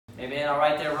Amen. All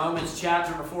right there, Romans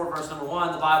chapter number 4, verse number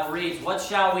 1, the Bible reads, "What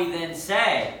shall we then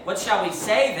say? What shall we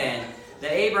say then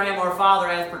that Abraham our father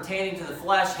as pertaining to the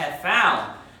flesh hath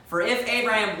found? For if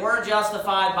Abraham were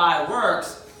justified by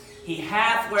works, he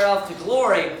hath whereof to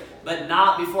glory, but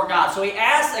not before God." So he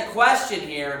asks a question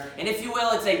here, and if you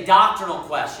will, it's a doctrinal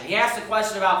question. He asks a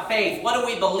question about faith. What do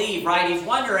we believe, right? He's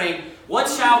wondering, what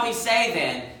shall we say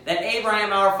then that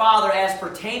Abraham our father as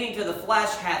pertaining to the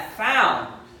flesh hath found?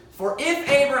 For if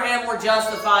Abraham were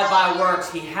justified by works,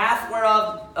 he hath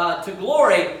whereof to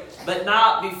glory, but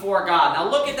not before God. Now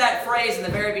look at that phrase in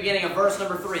the very beginning of verse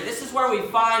number 3. This is where we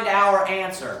find our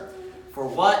answer. For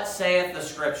what saith the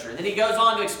Scripture? And then he goes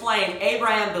on to explain,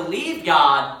 Abraham believed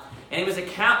God, and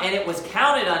it was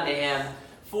counted unto him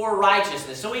for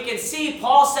righteousness. So we can see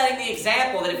Paul setting the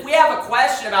example that if we have a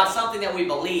question about something that we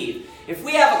believe, if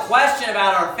we have a question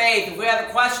about our faith, if we have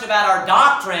a question about our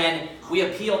doctrine, we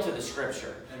appeal to the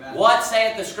Scripture. Amen. What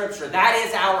saith the Scripture? That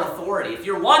is our authority. If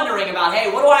you're wondering about, hey,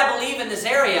 what do I believe in this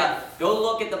area? Go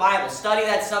look at the Bible. Study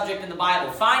that subject in the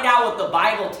Bible. Find out what the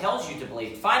Bible tells you to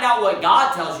believe. Find out what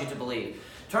God tells you to believe.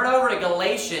 Turn over to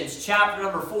Galatians chapter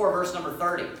number 4, verse number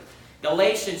 30.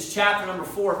 Galatians chapter number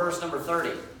 4, verse number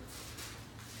 30.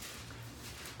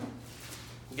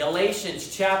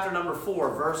 Galatians chapter number 4,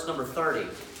 verse number 30.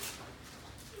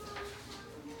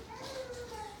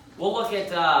 We'll look at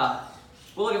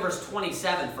verse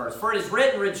 27 first. "For it is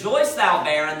written, Rejoice thou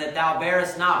barren, that thou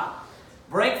bearest not.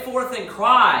 Break forth and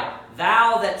cry,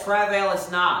 thou that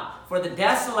travailest not. For the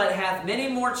desolate hath many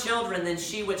more children than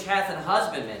she which hath an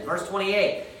husbandman." Verse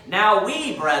 28. "Now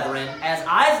we, brethren, as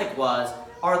Isaac was,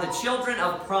 are the children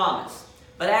of promise.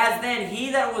 But as then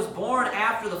he that was born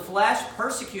after the flesh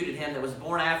persecuted him that was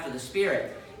born after the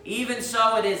Spirit, even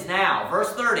so it is now." Verse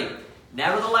 30.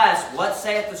 "Nevertheless, what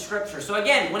saith the Scripture?" So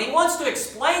again, when he wants to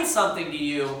explain something to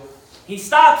you, he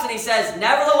stops and he says,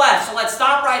 "Nevertheless." So let's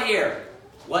stop right here.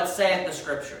 What saith the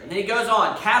Scripture? And then he goes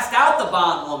on, "Cast out the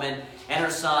bondwoman and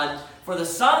her son, for the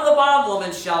son of the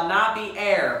bondwoman shall not be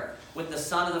heir with the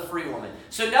son of the free woman."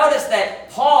 So notice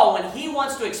that Paul, when he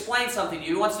wants to explain something to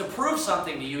you, he wants to prove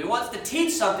something to you, he wants to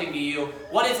teach something to you,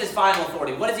 what is his final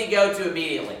authority? What does he go to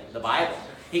immediately? The Bible.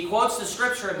 He quotes the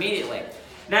Scripture immediately.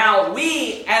 Now,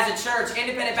 we, as a church,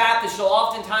 Independent Baptists, you'll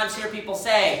oftentimes hear people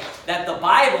say that the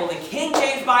Bible, the King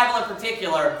James Bible in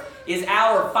particular, is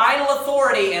our final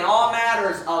authority in all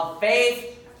matters of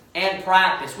faith and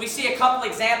practice. We see a couple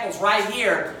examples right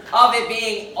here of it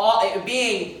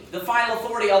being the final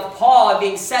authority of Paul and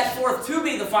being set forth to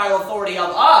be the final authority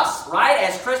of us, right?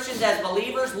 As Christians, as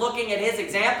believers, looking at his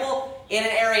example in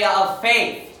an area of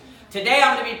faith. Today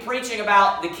I'm going to be preaching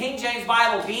about the King James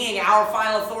Bible being our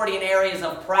final authority in areas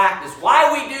of practice.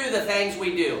 Why we do the things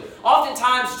we do.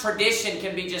 Oftentimes tradition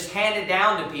can be just handed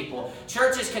down to people.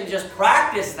 Churches can just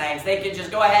practice things. They can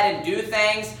just go ahead and do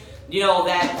things,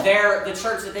 that the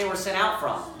church that they were sent out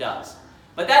from does.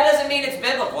 But that doesn't mean it's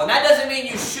biblical, and that doesn't mean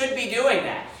you should be doing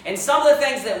that. And some of the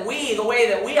things that the way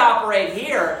that we operate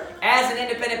here as an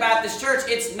Independent Baptist church,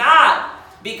 it's not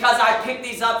because I picked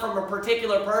these up from a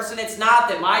particular person. It's not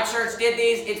that my church did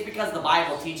these. It's because the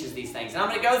Bible teaches these things. And I'm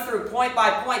going to go through point by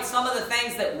point some of the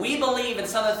things that we believe and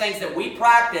some of the things that we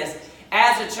practice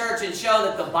as a church and show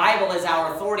that the Bible is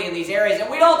our authority in these areas.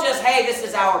 And we don't just, hey, this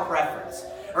is our preference.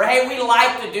 Or, hey, we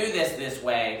like to do this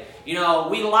way.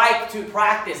 We like to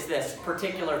practice this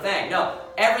particular thing. No,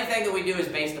 everything that we do is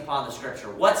based upon the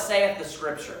Scripture. What saith the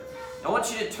Scripture? I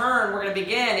want you to turn. We're going to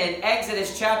begin in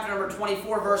Exodus chapter number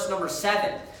 24, verse number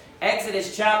 7.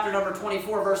 Exodus chapter number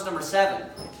 24, verse number 7.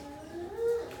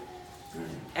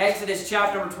 Exodus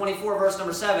chapter number 24, verse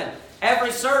number 7.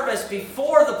 Every service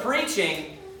before the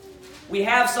preaching, we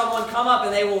have someone come up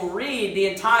and they will read the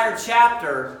entire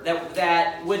chapter that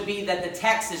the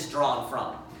text is drawn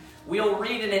from. We'll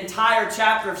read an entire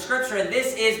chapter of Scripture, and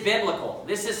this is biblical.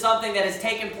 This is something that has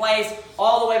taken place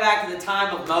all the way back to the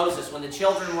time of Moses, when the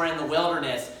children were in the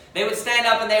wilderness. They would stand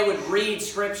up and they would read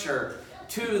Scripture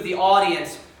to the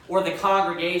audience or the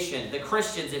congregation, the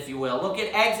Christians, if you will. Look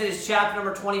at Exodus chapter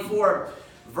number 24,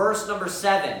 verse number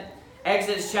 7.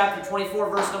 Exodus chapter 24,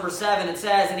 verse number 7, it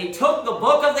says, "And he took the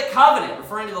book of the covenant,"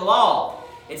 referring to the law.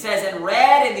 It says, "and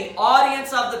read in the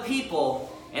audience of the people,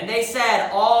 and they said,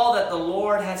 all that the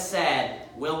Lord has said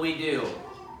will we do,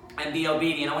 and be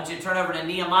obedient." I want you to turn over to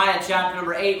Nehemiah chapter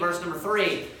number 8, verse number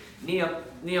 3.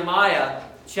 Nehemiah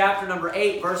chapter number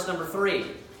 8, verse number 3.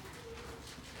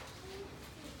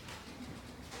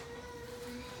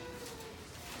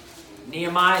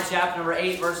 Nehemiah chapter number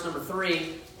 8, verse number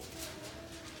 3.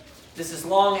 This is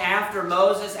long after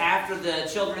Moses, after the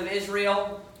children of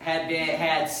Israel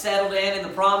had settled in the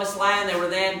promised land. They were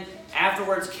then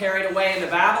afterwards carried away into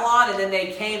Babylon, and then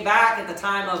they came back at the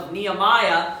time of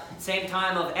Nehemiah, same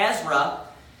time of Ezra.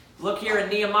 Look here in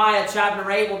Nehemiah chapter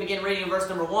number 8, we'll begin reading in verse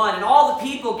number 1. And all the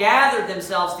people gathered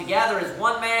themselves together as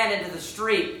one man into the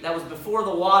street that was before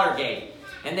the water gate.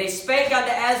 And they spake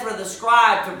unto Ezra the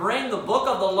scribe to bring the book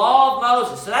of the law of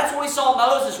Moses. So that's what we saw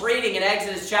Moses reading in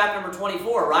Exodus chapter number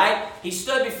 24, right? He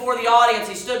stood before the audience,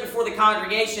 he stood before the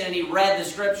congregation, and he read the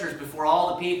scriptures before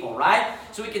all the people, right?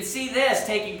 So we can see this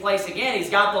taking place again.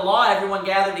 He's got the law, everyone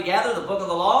gathered together, the book of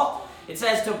the law. It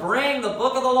says to bring the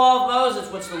book of the law of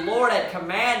Moses, which the Lord had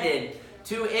commanded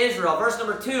to Israel. Verse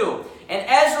number 2. And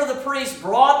Ezra the priest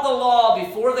brought the law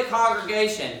before the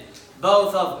congregation,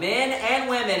 both of men and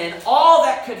women, and all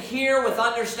that could hear with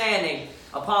understanding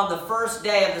upon the first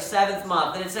day of the 7th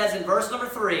month. And it says in verse number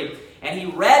 3, and he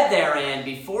read therein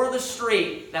before the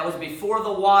street that was before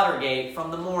the water gate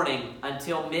from the morning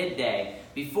until midday,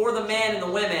 before the men and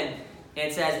the women.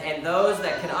 It says, and those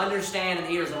that could understand in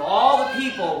the ears of all the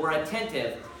people were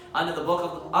attentive unto the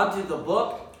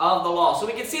book of the law. So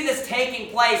we can see this taking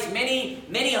place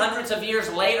many hundreds of years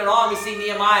later on. We see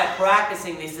Nehemiah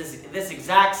practicing this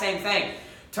exact same thing.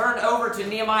 Turn over to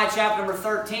Nehemiah chapter number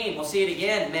 13. We'll see it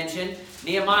again mentioned.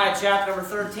 Nehemiah chapter number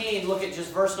 13, look at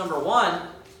just verse number 1.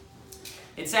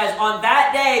 It says, on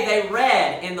that day they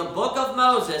read in the book of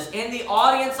Moses in the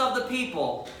audience of the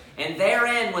people, and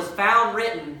therein was found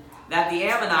written that the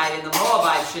Ammonite and the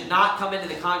Moabite should not come into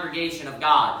the congregation of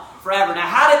God forever. Now,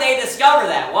 how did they discover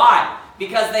that? Why?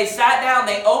 Because they sat down,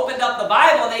 they opened up the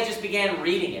Bible, and they just began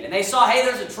reading it. And they saw, hey,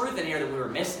 there's a truth in here that we were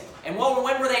missing. And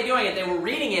when were they doing it? They were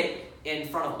reading it in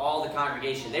front of all the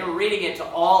congregation. They were reading it to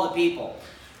all the people.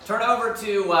 Turn over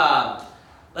to,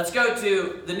 let's go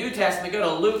to the New Testament. Go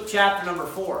to Luke chapter number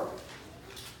 4.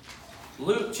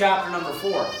 Luke chapter number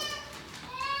 4.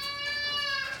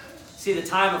 See, the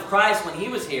time of Christ when he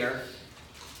was here,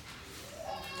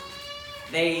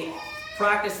 they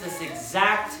practiced this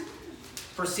exact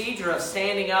procedure of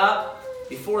standing up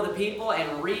before the people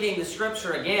and reading the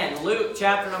scripture again. Luke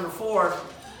chapter number 4,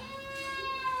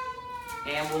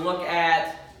 and we'll look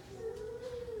at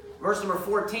verse number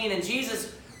 14. And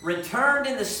Jesus returned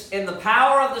in the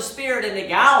power of the Spirit into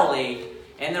Galilee,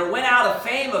 and there went out a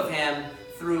fame of him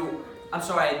through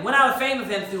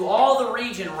all the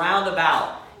region round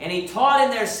about. And he taught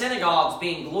in their synagogues,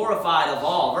 being glorified of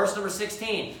all. Verse number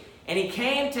 16. And he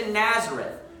came to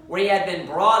Nazareth, where he had been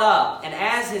brought up. And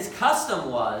as his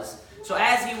custom was, so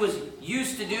as he was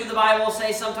used to do, the Bible will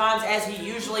say sometimes, as he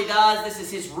usually does, this is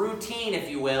his routine,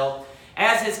 if you will.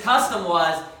 As his custom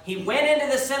was, he went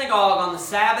into the synagogue on the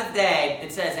Sabbath day,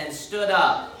 it says, and stood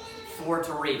up for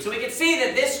to read. So we can see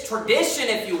that this tradition,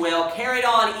 if you will, carried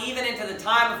on even into the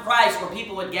time of Christ, where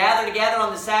people would gather together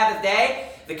on the Sabbath day.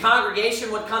 The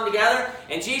congregation would come together,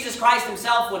 and Jesus Christ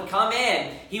himself would come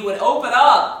in. He would open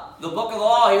up the book of the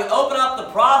law. He would open up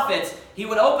the prophets. He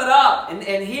would open up,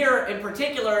 and here in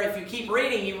particular, if you keep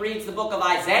reading, he reads the book of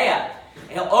Isaiah.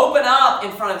 And he'll open up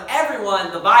in front of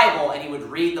everyone the Bible, and he would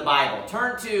read the Bible.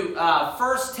 Turn to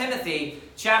 1 Timothy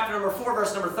chapter number 4,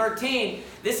 verse number 13.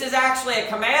 This is actually a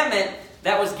commandment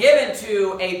that was given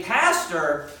to a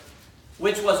pastor,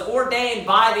 which was ordained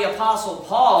by the Apostle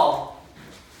Paul,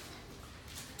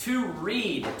 to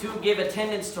read, to give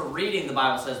attendance to reading, the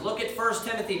Bible says. Look at 1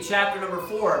 Timothy chapter number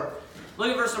 4. Look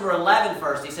at verse number 11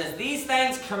 first. He says, these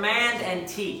things command and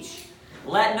teach.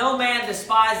 Let no man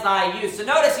despise thy youth. So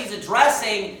notice he's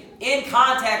addressing in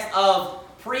context of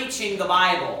preaching the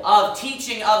Bible, of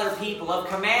teaching other people, of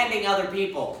commanding other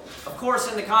people. Of course,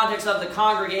 in the context of the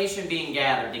congregation being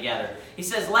gathered together. He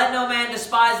says, let no man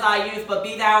despise thy youth, but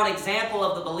be thou an example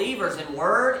of the believers in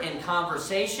word, in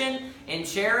conversation, in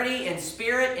charity, in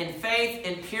spirit, in faith,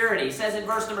 in purity. He says in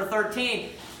verse number 13,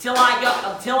 till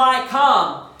I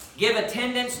come, give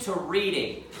attendance to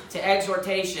reading, to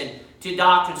exhortation, to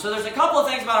doctrine. So there's a couple of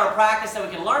things about our practice that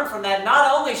we can learn from that.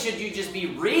 Not only should you just be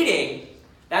reading,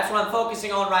 that's what I'm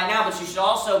focusing on right now, but you should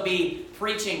also be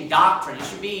preaching doctrine. You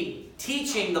should be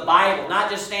teaching the Bible, not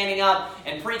just standing up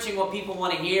and preaching what people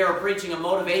want to hear or preaching a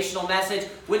motivational message,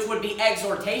 which would be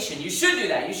exhortation. You should do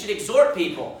that. You should exhort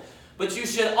people. But you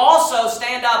should also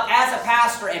stand up as a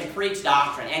pastor and preach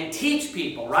doctrine and teach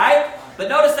people, right? But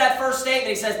notice that first statement.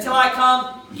 He says, till I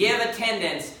come, give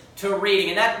attendance to reading.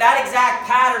 And that exact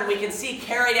pattern we can see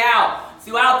carried out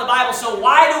throughout the Bible. So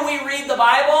why do we read the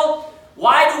Bible?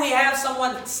 Why do we have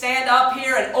someone stand up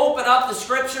here and open up the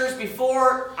scriptures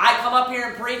before I come up here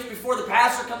and preach, before the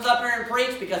pastor comes up here and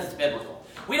preach? Because it's biblical.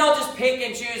 We don't just pick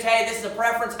and choose, hey, this is a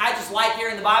preference. I just like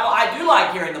hearing the Bible. I do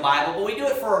like hearing the Bible, but we do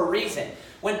it for a reason.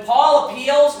 When Paul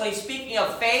appeals, when he's speaking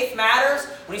of faith matters,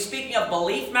 when he's speaking of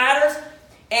belief matters,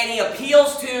 and he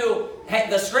appeals to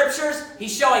the Scriptures,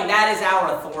 he's showing that is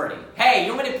our authority. Hey,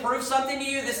 you want me to prove something to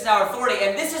you? This is our authority.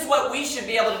 And this is what we should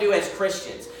be able to do as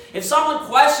Christians. If someone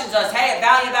questions us, hey, at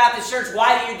Valiant Baptist Church,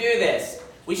 why do you do this?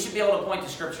 We should be able to point to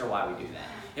Scripture why we do that.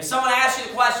 If someone asks you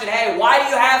the question, hey, why do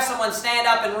you have someone stand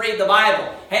up and read the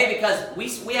Bible? Hey, because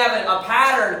we have a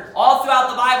pattern all throughout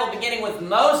the Bible, beginning with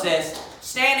Moses,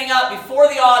 standing up before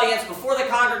the audience, before the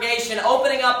congregation,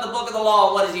 opening up the book of the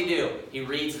law. What does he do? He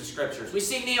reads the Scriptures. We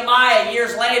see Nehemiah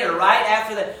years later, right?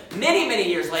 Many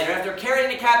years later, after carried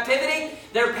into captivity,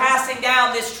 they're passing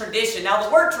down this tradition. Now, the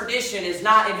word tradition is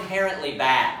not inherently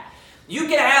bad. You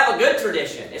can have a good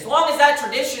tradition. As long as that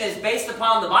tradition is based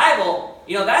upon the Bible,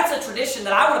 that's a tradition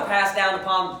that I want to pass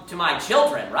down to my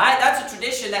children, right? That's a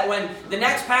tradition that when the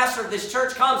next pastor of this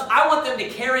church comes, I want them to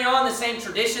carry on the same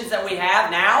traditions that we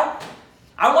have now.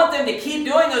 I want them to keep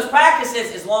doing those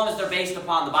practices as long as they're based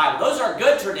upon the Bible. Those are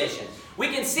good traditions. We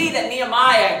can see that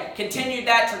Nehemiah continued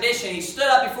that tradition. He stood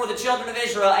up before the children of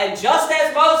Israel, and just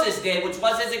as Moses did, which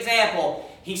was his example,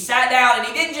 he sat down and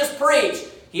he didn't just preach.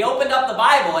 He opened up the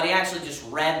Bible and he actually just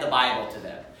read the Bible to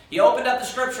them. He opened up the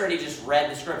Scripture and he just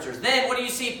read the Scriptures. Then what do you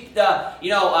see the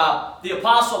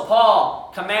Apostle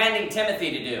Paul commanding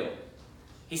Timothy to do?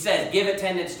 He says, give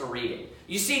attendance to reading.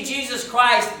 You see Jesus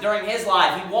Christ during his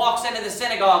life. He walks into the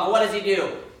synagogue. What does he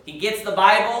do? He gets the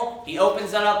Bible, he opens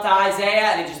it up to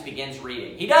Isaiah, and he just begins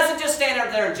reading. He doesn't just stand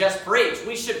up there and just preach.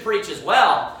 We should preach as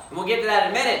well, and we'll get to that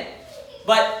in a minute.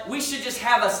 But we should just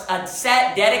have a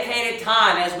set, dedicated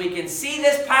time as we can see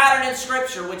this pattern in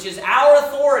Scripture, which is our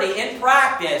authority in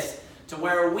practice, to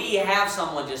where we have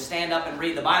someone just stand up and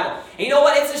read the Bible. And you know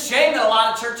what? It's a shame that a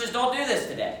lot of churches don't do this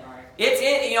today.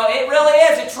 It really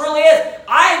is. It truly is.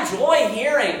 I enjoy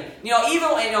hearing,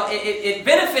 it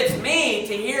benefits me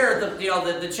to hear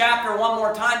the chapter one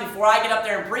more time before I get up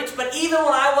there and preach. But even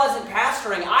when I wasn't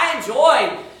pastoring, I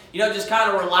enjoyed just kind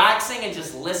of relaxing and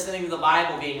just listening to the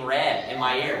Bible being read in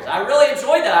my ears. I really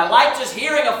enjoyed that. I like just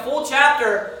hearing a full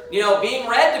chapter, being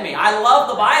read to me. I love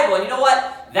the Bible. And you know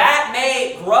what? That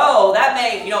may grow. That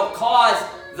may, cause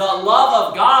the love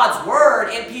of God's Word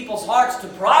in people's hearts to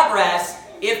progress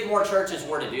if more churches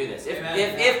were to do this.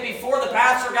 If before the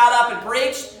pastor got up and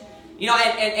preached,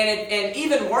 and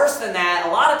even worse than that,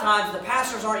 a lot of times the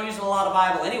pastors aren't using a lot of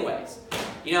Bible anyways.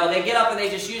 They get up and they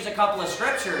just use a couple of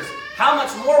Scriptures. How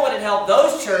much more would it help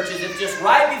those churches if just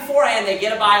right beforehand they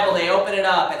get a Bible, they open it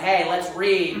up, and hey, let's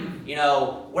read,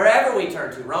 wherever we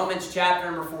turn to. Romans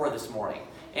chapter number 4 this morning.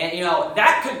 And,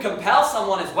 that could compel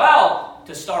someone as well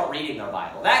to start reading their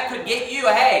Bible. That could get you,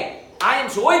 hey, I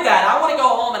enjoyed that. I want to go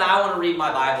home and I want to read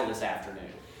my Bible this afternoon.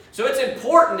 So it's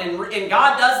important, and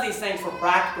God does these things for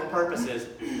practical purposes,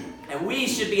 and we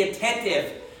should be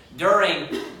attentive during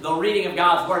the reading of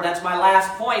God's Word. That's my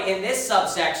last point in this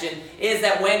subsection, is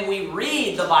that when we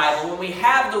read the Bible, when we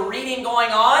have the reading going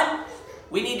on,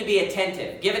 we need to be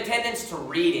attentive. Give attendance to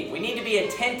reading. We need to be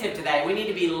attentive to that. We need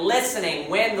to be listening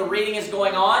when the reading is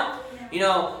going on.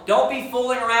 Don't be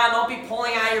fooling around. Don't be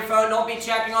pulling out your phone. Don't be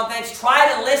checking on things.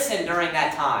 Try to listen during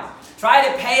that time. Try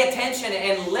to pay attention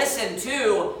and listen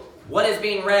to what is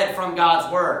being read from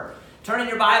God's Word. Turn in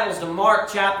your Bibles to Mark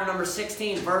chapter number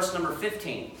 16, verse number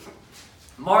 15.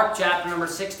 Mark chapter number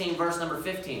 16, verse number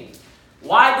 15.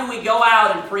 Why do we go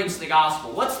out and preach the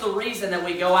gospel? What's the reason that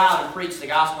we go out and preach the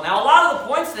gospel? Now, a lot of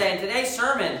the points today in today's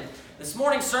sermon, this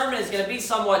morning's sermon is going to be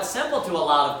somewhat simple to a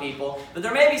lot of people, but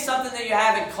there may be something that you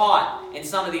haven't caught in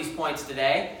some of these points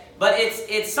today. But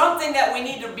it's something that we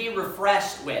need to be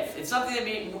refreshed with. It's something to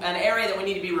be an area that we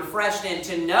need to be refreshed in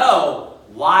to know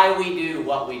why we do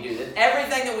what we do. That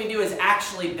everything that we do is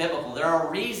actually biblical. There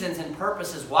are reasons and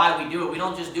purposes why we do it. We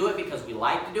don't just do it because we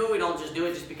like to do it. We don't just do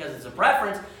it just because it's a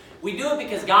preference. We do it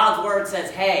because God's Word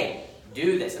says, hey,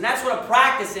 do this. And that's what a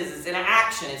practice is. It's an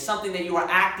action. It's something that you are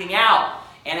acting out.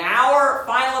 And our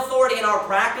final authority in our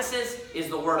practices is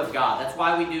the Word of God. That's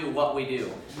why we do what we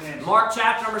do. Amen. Mark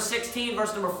chapter number 16,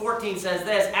 verse number 14 says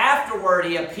this, Afterward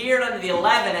he appeared unto the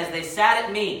 11 as they sat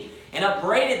at meat, and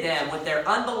upbraided them with their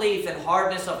unbelief and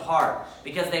hardness of heart,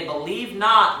 because they believed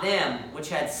not them which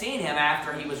had seen him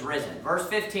after he was risen. Verse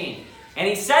 15, And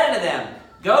he said unto them,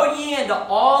 Go ye into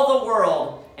all the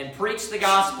world, and preach the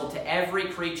gospel to every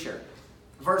creature.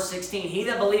 Verse 16, He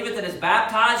that believeth and is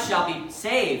baptized shall be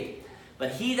saved,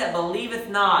 but he that believeth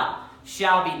not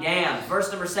shall be damned. Verse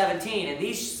number 17, And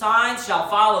these signs shall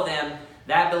follow them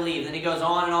that believe. Then he goes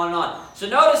on and on and on. So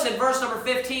notice in verse number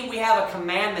 15, we have a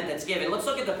commandment that's given. Let's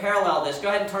look at the parallel of this. Go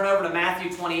ahead and turn over to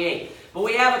Matthew 28. But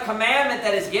we have a commandment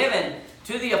that is given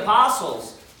to the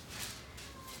apostles.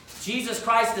 Jesus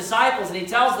Christ's disciples, and he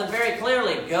tells them very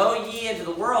clearly, go ye into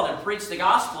the world and preach the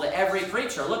gospel to every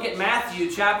creature. Look at Matthew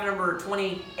chapter number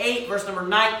 28, verse number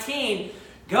 19.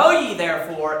 Go ye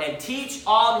therefore and teach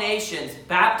all nations,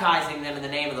 baptizing them in the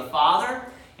name of the Father,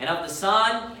 and of the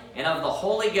Son, and of the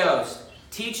Holy Ghost,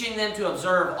 teaching them to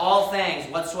observe all things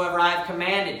whatsoever I have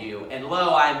commanded you. And lo,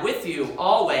 I am with you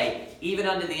always, even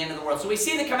unto the end of the world. So we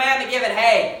see the commandment given,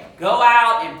 hey, go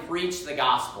out and preach the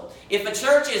gospel. If a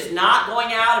church is not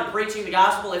going out and preaching the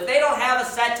gospel, if they don't have a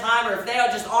set time, or if they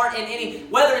just aren't in any,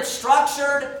 whether it's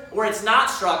structured or it's not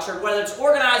structured, whether it's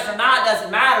organized or not,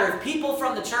 doesn't matter. If people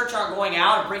from the church aren't going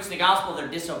out and preaching the gospel, they're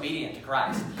disobedient to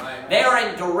Christ. Right. They are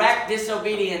in direct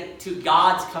disobedience to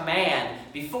God's command.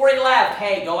 Before he left,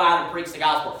 hey, go out and preach the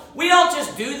gospel. We don't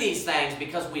just do these things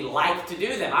because we like to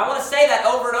do them. I want to say that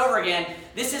over and over again.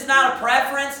 This is not a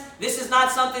preference. This is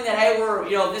not something that, hey,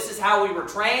 this is how we were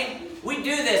trained. We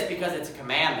do this because it's a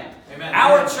commandment. Amen.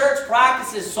 Our church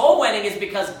practices soul winning is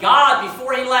because God,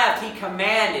 before he left, he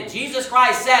commanded. Jesus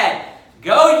Christ said,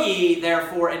 go ye,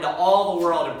 therefore, into all the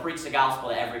world and preach the gospel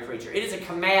to every creature. It is a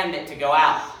commandment to go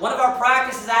out. One of our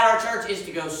practices at our church is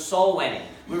to go soul winning.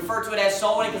 We refer to it as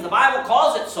soul winning because the Bible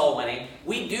calls it soul winning.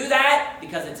 We do that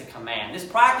because it's a command. This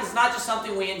practice is not just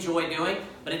something we enjoy doing,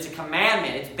 but it's a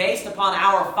commandment. It's based upon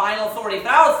our final authority. If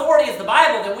our authority is the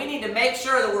Bible, then we need to make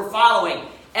sure that we're following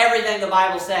everything the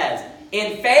Bible says.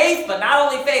 In faith, but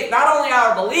not only faith, not only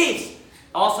our beliefs,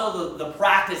 also the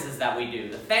practices that we do,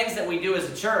 the things that we do as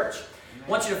a church. I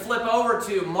want you to flip over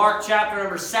to Mark chapter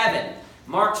number 7.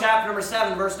 Mark chapter number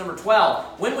 7, verse number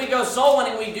 12. When we go soul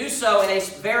winning, we do so in a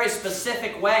very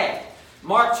specific way.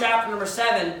 Mark chapter number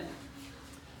 7,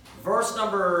 verse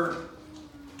number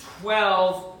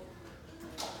 12.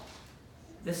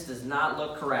 This does not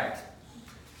look correct.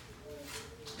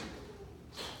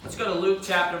 Let's go to Luke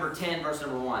chapter number 10, verse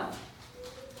number 1.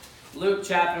 Luke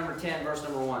chapter number 10, verse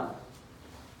number 1.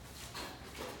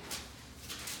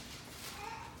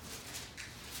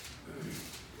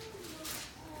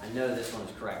 I know this one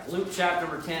is correct. Luke chapter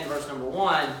number 10, verse number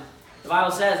 1. The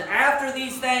Bible says, after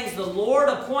these things the Lord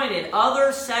appointed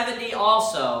other 70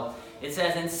 also. It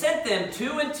says, and sent them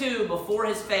 2 and 2 before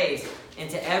his face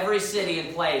into every city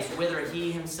and place whither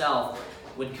he himself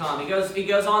would come. He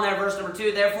goes on there, verse number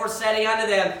 2. Therefore said he unto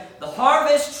them, the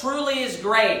harvest truly is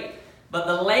great, but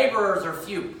the laborers are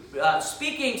few.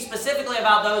 Speaking specifically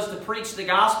about those to preach the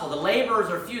gospel, the laborers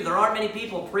are few. There aren't many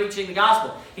people preaching the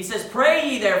gospel. He says, pray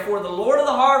ye therefore the Lord of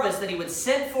the harvest that he would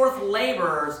send forth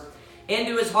laborers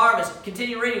into his harvest.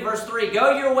 Continue reading, verse 3.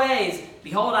 Go your ways.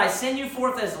 Behold, I send you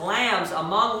forth as lambs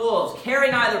among wolves.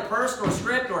 Carry neither purse nor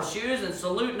scrip nor shoes, and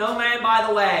salute no man by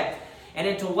the way. And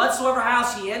into whatsoever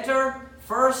house ye enter,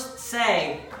 first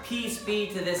say, peace be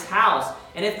to this house.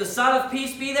 And if the Son of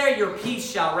Peace be there, your peace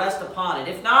shall rest upon it.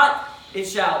 If not, it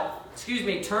shall,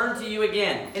 turn to you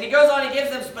again. And he goes on, he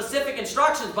gives them specific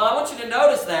instructions, but I want you to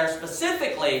notice there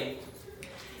specifically,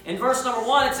 in verse number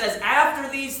 1, it says,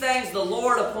 after these things the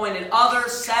Lord appointed other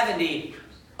 70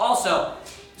 also.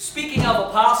 Speaking of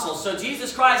apostles, so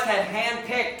Jesus Christ had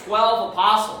handpicked 12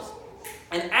 apostles.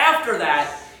 And after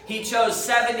that, he chose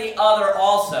 70 other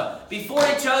also. Before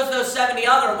he chose those 70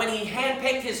 other, when he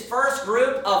handpicked his first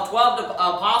group of 12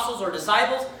 apostles or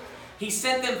disciples, he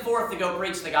sent them forth to go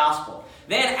preach the gospel.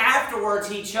 Then afterwards,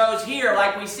 he chose here,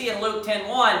 like we see in Luke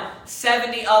 10:1,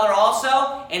 70 other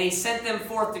also, and he sent them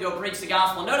forth to go preach the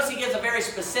gospel. Notice he gives a very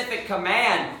specific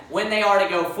command when they are to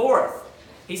go forth.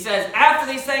 He says,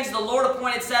 after these things, the Lord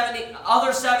appointed 70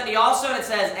 also, and it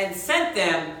says, and sent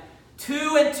them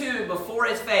 2 and 2 before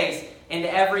his face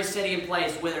into every city and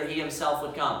place whither he himself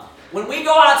would come. When we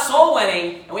go out soul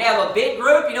winning and we have a big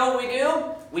group, you know what we do?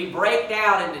 We break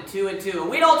down into 2 and 2. And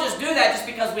we don't just do that just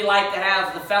because we like to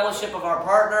have the fellowship of our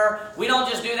partner. We don't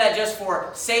just do that just for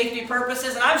safety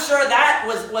purposes. And I'm sure that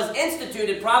was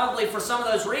instituted probably for some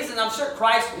of those reasons. I'm sure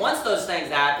Christ wants those things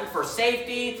to happen for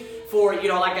safety, for,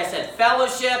 like I said,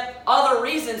 fellowship, other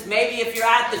reasons. Maybe if you're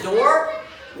at the door,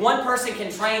 one person can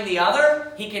train the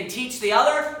other. He can teach the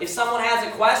other. If someone has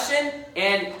a question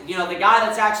and, the guy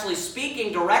that's actually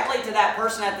speaking directly to that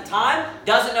person at the time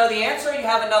doesn't know the answer, you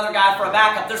have another guy for a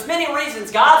backup. There's many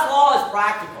reasons. God's law is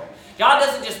practical. God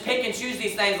doesn't just pick and choose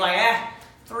these things like,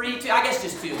 3, 2, I guess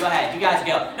just 2. Go ahead. You guys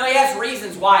go. No, he has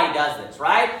reasons why he does this,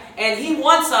 right? And he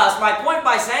wants us, my point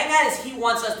by saying that is he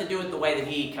wants us to do it the way that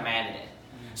he commanded it.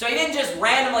 So he didn't just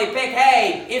randomly pick,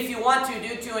 hey, if you want to,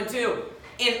 do 2 and 2.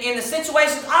 In the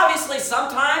situations, obviously,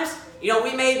 sometimes, we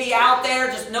may be out there,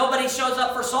 just nobody shows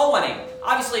up for soul winning.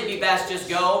 Obviously, it'd be best just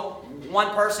go,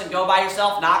 one person, go by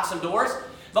yourself, knock some doors.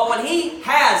 But when he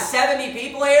has 70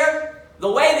 people here,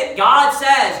 The way that God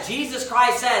says, Jesus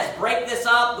Christ says, break this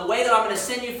up, the way that I'm going to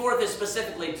send you forth is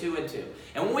specifically 2 and 2.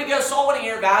 And when we go soul winning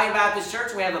here at Valiant Baptist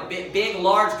Church, we have a big,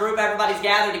 large group, everybody's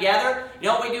gathered together. You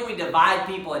know what we do? We divide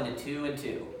people into 2 and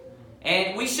 2.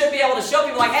 And we should be able to show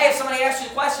people like, hey, if somebody asks you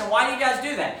a question, why do you guys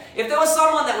do that? If there was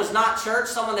someone that was not church,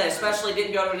 someone that especially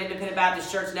didn't go to an independent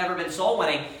Baptist church, never been soul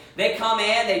winning, they come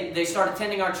in, they start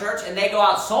attending our church, and they go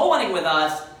out soul winning with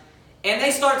us, and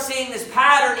they start seeing this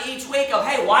pattern each week of,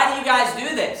 hey, why do you guys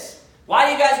do this? Why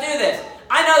do you guys do this?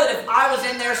 I know that if I was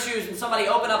in their shoes and somebody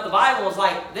opened up the Bible and was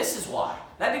like, this is why.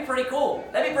 That'd be pretty cool.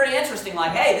 That'd be pretty interesting.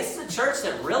 Like, hey, this is a church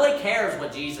that really cares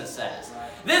what Jesus says.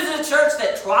 This is a church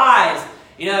that tries,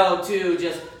 to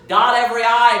just dot every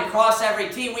I and cross every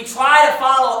T. We try to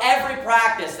follow every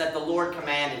practice that the Lord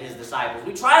commanded His disciples.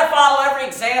 We try to follow every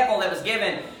example that was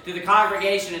given to the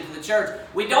congregation and to the church.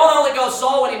 We don't only go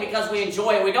soul winning because we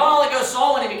enjoy it. We don't only go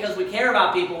soul winning because we care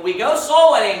about people. We go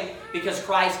soul winning because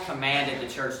Christ commanded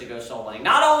the church to go soul winning.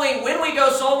 Not only when we go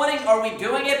soul winning are we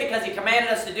doing it because He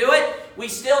commanded us to do it, we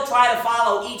still try to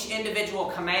follow each individual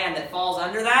command that falls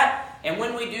under that. And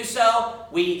when we do so,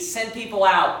 we send people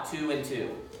out 2 and 2.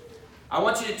 I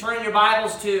want you to turn your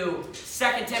Bibles to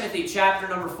 2 Timothy chapter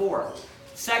number 4.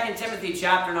 2 Timothy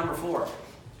chapter number 4.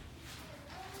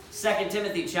 2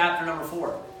 Timothy chapter number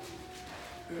 4.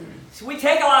 So we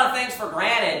take a lot of things for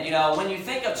granted. When you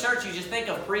think of church, you just think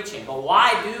of preaching. But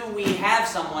why do we have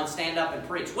someone stand up and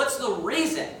preach? What's the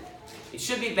reason? It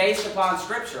should be based upon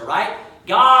Scripture, right?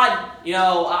 God,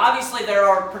 obviously there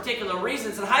are particular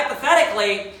reasons. And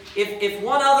hypothetically, if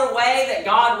one other way that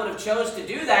God would have chose to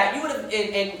do that, you would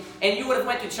have, and you would have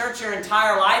went to church your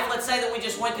entire life. Let's say that we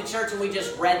just went to church and we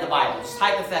just read the Bible, just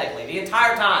hypothetically, the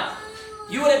entire time.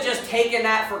 You would have just taken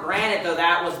that for granted, though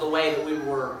that was the way that we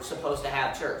were supposed to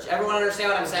have church. Everyone understand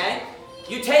what I'm saying?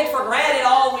 You take for granted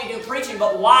all we do preaching,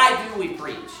 but why do we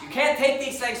preach? You can't take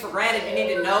these things for granted. You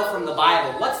need to know from the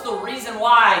Bible. What's the reason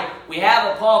why we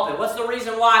have a pulpit? What's the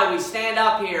reason why we stand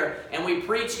up here and we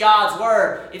preach God's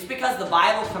Word? It's because the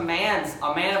Bible commands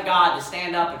a man of God to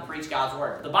stand up and preach God's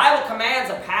Word. The Bible commands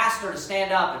a pastor to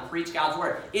stand up and preach God's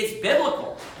Word. It's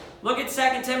biblical. Look at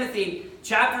 2 Timothy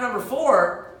chapter number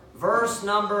 4.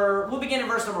 We'll begin in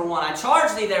verse number 1. I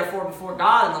charge thee therefore before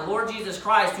God and the Lord Jesus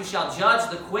Christ, who shall judge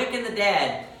the quick and the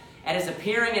dead at His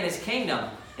appearing in His kingdom.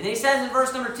 And then he says in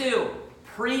verse number 2,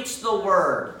 preach the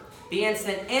word, be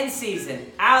instant in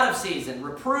season, out of season,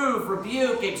 reprove,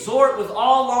 rebuke, exhort with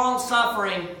all long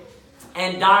suffering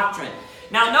and doctrine.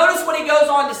 Now notice what he goes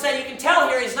on to say. You can tell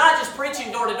here he's not just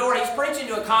preaching door to door, he's preaching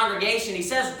to a congregation. He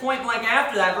says point blank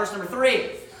after that, verse number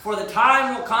 3, for the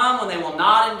time will come when they will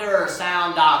not endure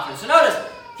sound doctrine. So notice,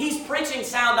 he's preaching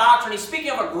sound doctrine. He's speaking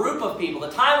of a group of people.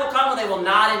 The time will come when they will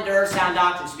not endure sound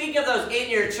doctrine. Speaking of those in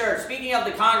your church, speaking of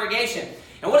the congregation.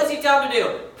 And what does he tell them to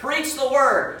do? Preach the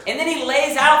word. And then he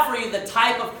lays out for you the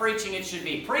type of preaching it should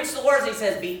be. Preach the words, he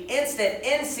says, be instant,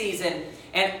 in season,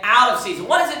 and out of season.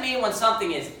 What does it mean when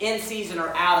something is in season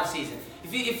or out of season?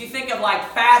 If you think of like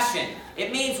fashion,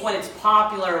 it means when it's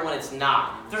popular and when it's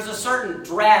not. If there's a certain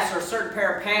dress or a certain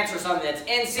pair of pants or something that's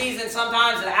in season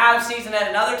sometimes and out of season at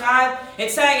another time,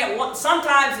 it's saying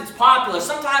sometimes it's popular,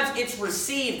 sometimes it's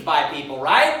received by people,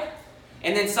 right?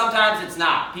 And then sometimes it's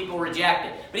not. People reject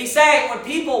it. But he's saying when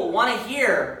people want to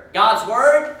hear God's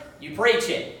word, you preach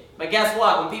it. But guess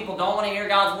what? When people don't want to hear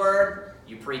God's word,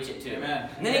 you preach it too. Amen.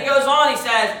 And then he goes on, he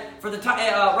says,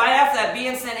 right after that, be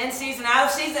instant in season, out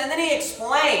of season, and then he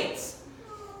explains.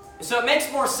 So it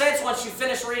makes more sense once you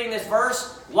finish reading this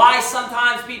verse why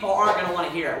sometimes people aren't going to want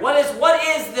to hear it. What is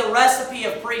the recipe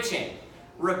of preaching?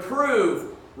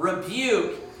 Reprove,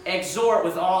 rebuke, exhort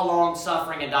with all long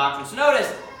suffering and doctrine. So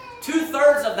notice,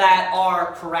 2/3 of that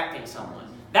are correcting someone.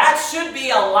 That should be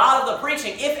a lot of the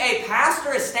preaching. If a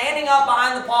pastor is standing up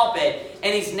behind the pulpit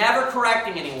and he's never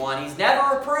correcting anyone, he's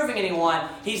never reproving anyone,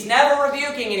 he's never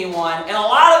rebuking anyone, and a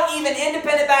lot of even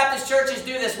independent Baptist churches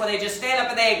do this where they just stand up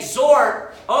and they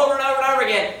exhort over and over and over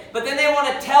again, but then they want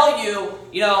to tell you,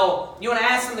 you want to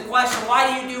ask them the question,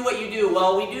 why do you do what you do?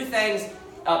 Well, we do things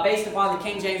based upon the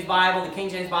King James Bible. The King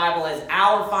James Bible is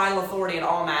our final authority in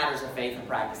all matters of faith and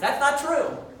practice. That's not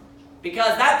true.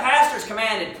 Because that pastor's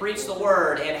commanded, preach the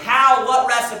word. And what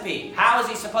recipe? How is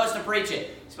he supposed to preach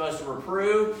it? He's supposed to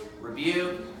reprove,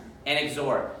 rebuke, and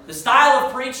exhort. The style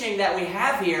of preaching that we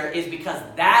have here is because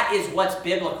that is what's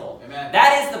biblical. Amen.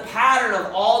 That is the pattern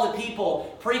of all the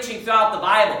people preaching throughout the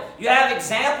Bible. You have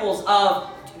examples of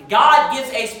God gives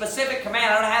a specific command.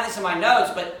 I don't have this in my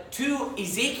notes, but to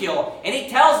Ezekiel, and he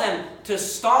tells him to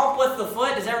stomp with the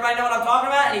foot. Does everybody know what I'm talking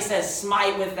about? And he says,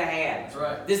 smite with the hand. That's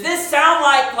right. Does this sound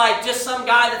like just some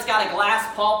guy that's got a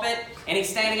glass pulpit and he's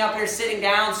standing up here sitting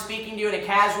down speaking to you in a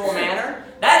casual manner?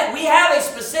 That we have a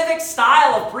specific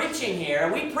style of preaching here,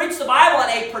 and we preach the Bible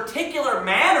in a particular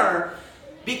manner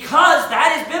because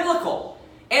that is biblical.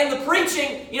 And the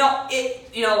preaching,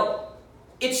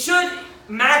 it should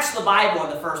match the Bible in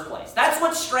the first place. That's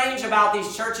what's strange about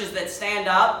these churches that stand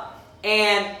up,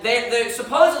 and they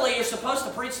supposedly you're supposed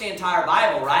to preach the entire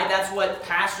Bible, right? That's what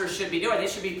pastors should be doing. They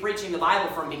should be preaching the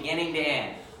Bible from beginning to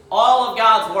end. All of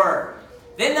God's Word.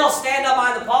 Then they'll stand up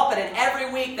behind the pulpit, and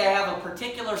every week they have a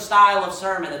particular style of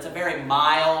sermon that's a very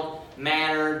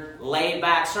mild-mannered,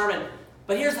 laid-back sermon.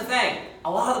 But here's the thing. A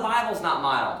lot of the Bible is not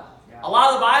mild. A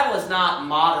lot of the Bible is not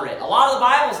moderate. A lot of the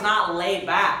Bible is not laid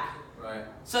back. Right.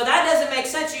 So that doesn't make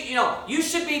sense. You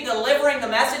should be delivering the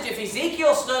message. If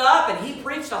Ezekiel stood up and he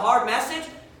preached a hard message,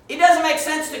 it doesn't make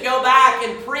sense to go back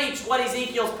and preach what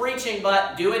Ezekiel's preaching,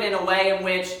 but do it in a way in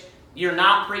which you're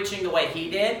not preaching the way he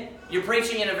did. You're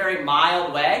preaching in a very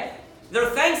mild way. There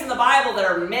are things in the Bible that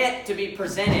are meant to be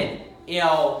presented, in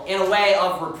a way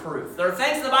of reproof. There are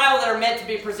things in the Bible that are meant to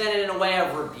be presented in a way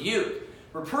of rebuke.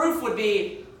 Reproof would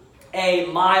be a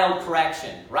mild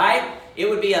correction, right? It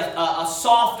would be a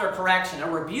softer correction.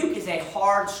 A rebuke is a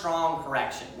hard, strong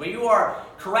correction, where you are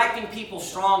correcting people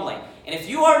strongly. And if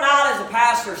you are not, as a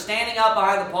pastor, standing up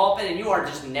behind the pulpit and you are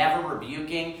just never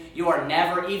rebuking, you are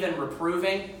never even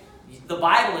reproving, the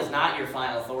Bible is not your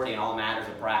final authority in all matters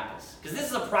of practice. Because this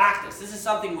is a practice. This is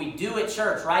something we do at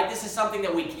church, right? This is something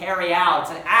that we carry out.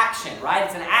 It's an action, right?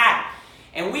 It's an act.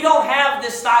 And we don't have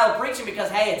this style of preaching because,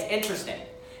 hey, it's interesting.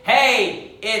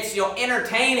 Hey, it's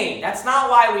entertaining. That's not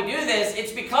why we do this.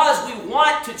 It's because we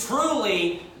want to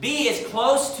truly be as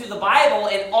close to the Bible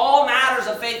in all matters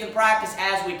of faith and practice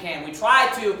as we can. We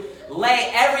try to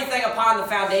lay everything upon the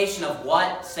foundation of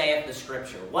what saith the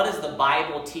Scripture. What does the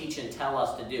Bible teach and tell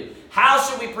us to do? How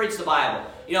should we preach the Bible?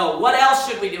 What else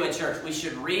should we do in church? We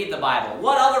should read the Bible.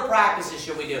 What other practices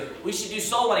should we do? We should do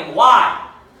soul winning.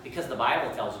 Why? Because the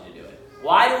Bible tells you to do it.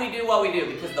 Why do we do what we do?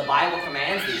 Because the Bible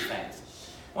commands these things.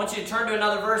 I want you to turn to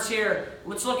another verse here.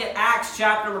 Let's look at Acts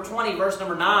chapter number 20, verse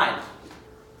number 9.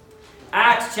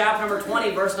 Acts chapter number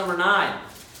 20, verse number 9.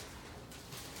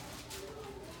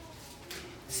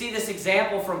 See this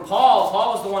example from Paul.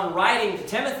 Paul was the one writing to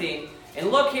Timothy.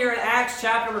 And look here in Acts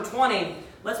chapter number 20.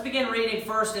 Let's begin reading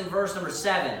first in verse number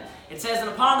 7. It says, "And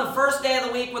upon the first day of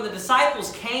the week when the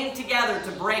disciples came together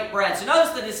to break bread." So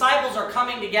notice the disciples are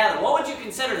coming together. What would you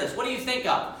consider this? What do you think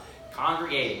of?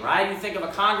 Congregating, right? You think of a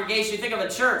congregation, you think of a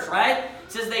church, right? It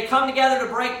says they come together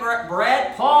to break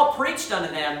bread. Paul preached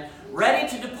unto them, ready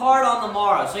to depart on the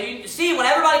morrow. So you see, when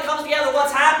everybody comes together,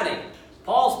 what's happening?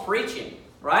 Paul's preaching,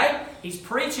 right? He's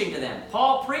preaching to them.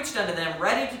 Paul preached unto them,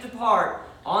 ready to depart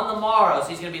on the morrow. So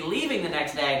he's going to be leaving the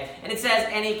next day. And it says,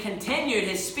 and he continued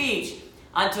his speech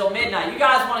until midnight. You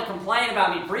guys want to complain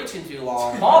about me preaching too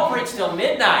long. Paul preached till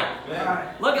midnight.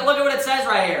 Look at what it says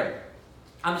right here.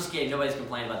 I'm just kidding. Nobody's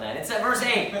complaining about that. It's at verse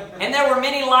 8. "And there were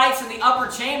many lights in the upper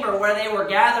chamber where they were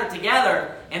gathered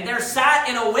together. And there sat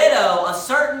in a widow a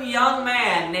certain young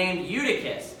man named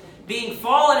Eutychus, being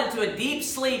fallen into a deep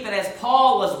sleep. And as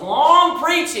Paul was long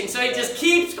preaching," so he just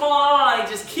keeps going on.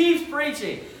 He just keeps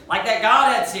preaching. Like that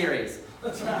Godhead series.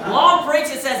 Long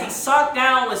preaching, it says he sunk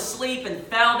down with sleep and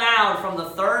fell down from the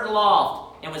third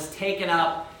loft and was taken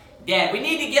up dead. We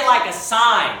need to get like a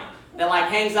sign that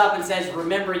hangs up and says,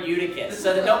 "Remember Eutychus,"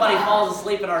 so that nobody falls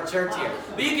asleep in our church here.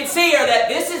 But you can see here that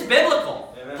this is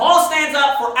biblical. Amen. Paul stands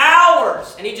up for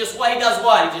hours, and he does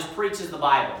what? He just preaches the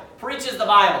Bible. Preaches the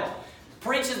Bible.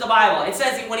 Preaches the Bible. It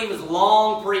says when he was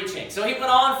long preaching. So he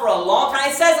went on for a long time.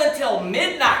 It says until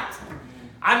midnight.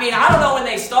 I mean, I don't know when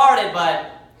they started,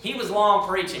 but he was long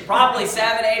preaching. Probably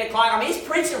 7, 8 o'clock. I mean, he's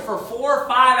preaching for 4 or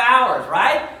 5 hours,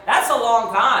 right? That's a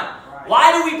long time.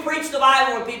 Why do we preach the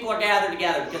Bible when people are gathered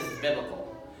together? Because it's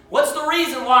biblical. What's the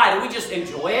reason why? Do we just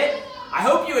enjoy it? I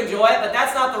hope you enjoy it, but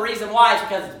that's not the reason why. It's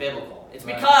because it's biblical. It's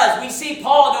because we see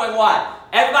Paul doing what?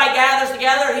 Everybody gathers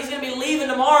together. He's going to be leaving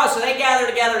tomorrow, so they gather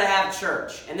together to have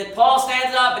church. And then Paul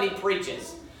stands up and he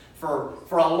preaches for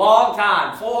a long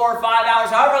time, 4 or 5 hours,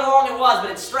 however long it was, but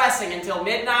it's stressing until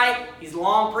midnight. He's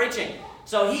long preaching.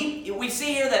 So we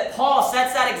see here that Paul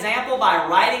sets that example by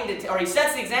he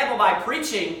sets the example by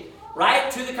preaching, right,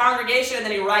 to the congregation, and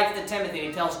then he writes to Timothy, and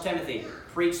he tells Timothy,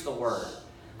 preach the word.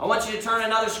 I want you to turn to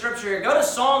another scripture here. Go to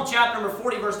Psalm chapter number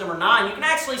 40, verse number 9. You can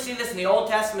actually see this in the Old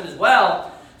Testament as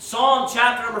well. Psalm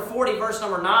chapter number 40, verse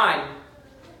number 9.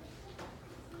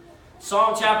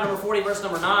 Psalm chapter number 40, verse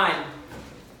number 9.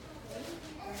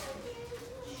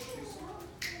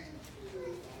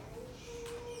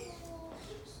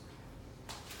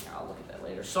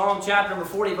 Psalm chapter number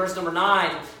 40, verse number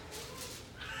 9,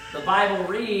 the Bible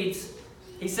reads,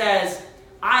 he says,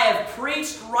 I have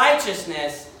preached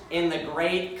righteousness in the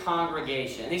great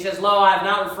congregation. And he says, lo, I have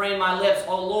not refrained my lips,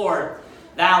 O Lord,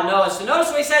 thou knowest. So notice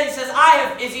what he says. He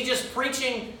says, is he just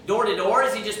preaching door to door?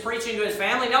 Is he just preaching to his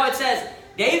family? No, it says,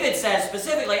 David says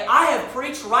specifically, I have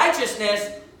preached righteousness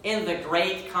in the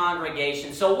great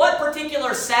congregation. So what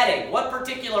particular setting, what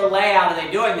particular layout are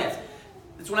they doing this?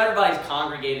 It's when everybody's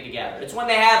congregated together. It's when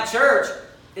they have church.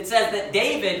 It says that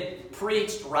David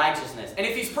preached righteousness. And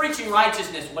if he's preaching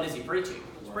righteousness, what is he preaching?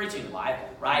 He's preaching the Bible,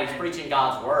 right? He's preaching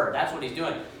God's Word. That's what he's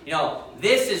doing. You know,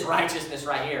 this is righteousness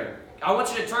right here. I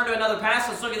want you to turn to another passage.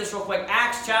 Let's look at this real quick.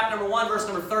 Acts chapter number 1, verse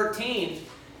number 13.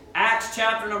 Acts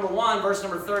chapter number 1, verse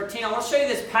number 13. I want to show you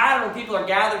this pattern when people are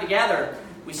gathered together.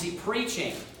 We see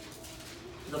preaching.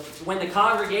 When the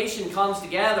congregation comes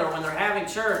together, when they're having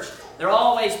church, they're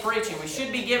always preaching. We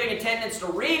should be giving attendance to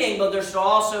reading, but there should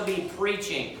also be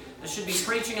preaching. There should be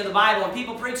preaching of the Bible. When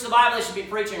people preach the Bible, they should be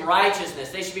preaching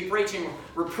righteousness. They should be preaching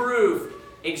reproof,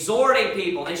 exhorting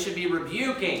people. They should be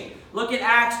rebuking. Look at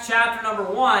Acts chapter number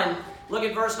 1. Look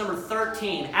at verse number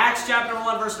 13. Acts chapter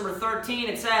 1, verse number 13,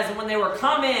 it says, and when they were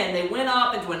come in, they went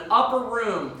up into an upper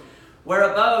room where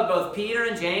abode both Peter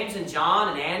and James and John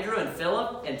and Andrew and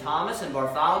Philip and Thomas and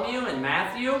Bartholomew and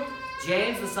Matthew,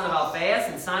 James the son of Alphaeus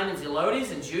and Simon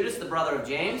Zelotes and Judas the brother of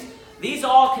James. These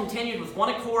all continued with one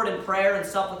accord in prayer and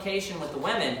supplication with the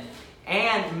women,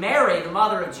 and Mary the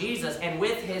mother of Jesus, and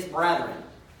with his brethren.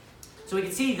 So we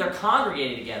can see they're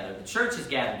congregated together. The church is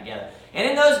gathered together. And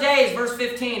in those days, verse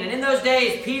 15, and in those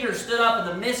days Peter stood up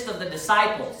in the midst of the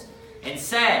disciples and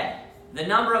said, the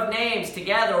number of names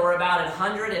together were about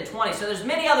 120. So there's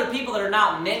many other people that are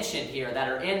not mentioned here that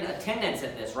are in attendance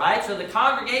at this, right? So the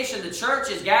congregation, the church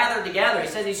is gathered together. He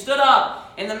says he stood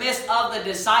up in the midst of the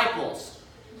disciples.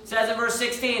 It says in verse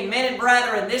 16, men and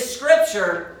brethren, this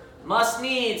scripture must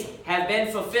needs have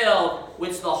been fulfilled,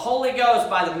 which the Holy Ghost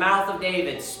by the mouth of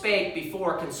David spake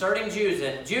before concerning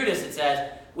Judas, it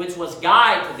says, which was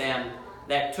guide to them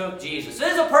that took Jesus. So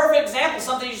this is a perfect example,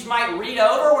 something you just might read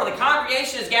over, where the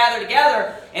congregation is gathered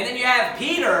together, and then you have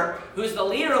Peter, who's the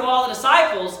leader of all the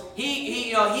disciples.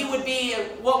 He would be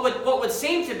what would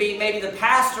seem to be maybe the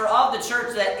pastor of the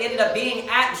church that ended up being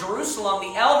at Jerusalem,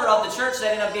 the elder of the church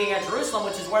that ended up being at Jerusalem,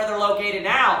 which is where they're located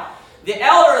now. The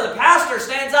elder, the pastor,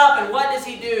 stands up, and what does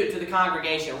he do to the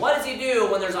congregation? What does he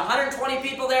do when there's 120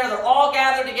 people there? They're all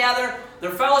gathered together. They're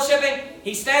fellowshipping.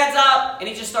 He stands up, and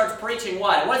he just starts preaching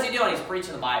what? And what is he doing? He's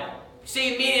preaching the Bible.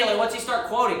 See, immediately, what's he start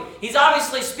quoting? He's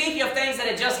obviously speaking of things that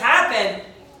had just happened,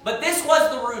 but this was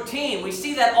the routine. We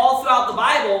see that all throughout the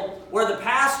Bible, where the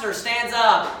pastor stands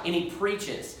up, and he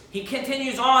preaches. He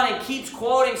continues on and keeps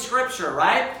quoting Scripture,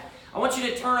 right? I want you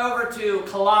to turn over to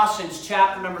Colossians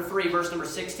chapter number 3, verse number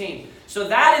 16. So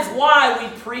that is why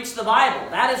we preach the Bible.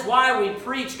 That is why we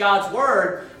preach God's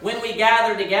Word when we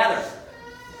gather together.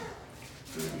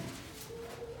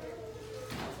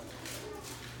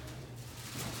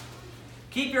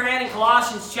 Keep your hand in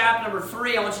Colossians chapter number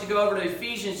 3. I want you to go over to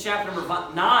Ephesians chapter number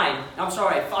 5.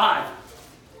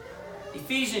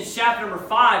 Ephesians chapter number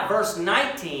 5, verse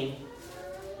 19.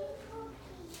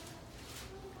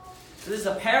 So this is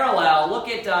a parallel. Look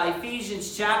at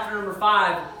Ephesians chapter number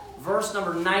 5, verse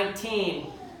number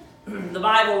 19. The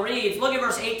Bible reads, look at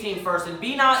verse 18 first. And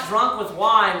be not drunk with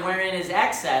wine wherein is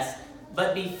excess,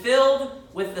 but be filled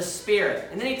with the Spirit.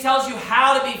 And then he tells you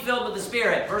how to be filled with the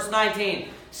Spirit. Verse 19.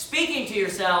 Speaking to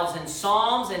yourselves in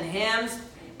psalms and hymns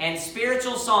and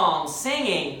spiritual songs,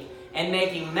 singing and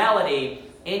making melody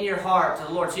in your heart to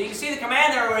the Lord. So you can see the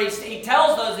command there where he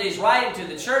tells those that he's writing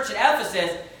to, the church at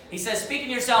Ephesus. He says, speaking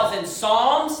to yourselves in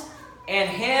psalms and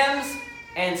hymns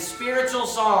and spiritual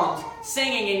songs,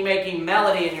 singing and making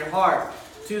melody in your heart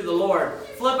to the Lord.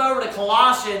 Flip over to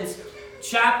Colossians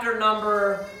chapter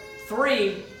number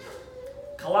 3.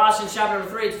 Colossians chapter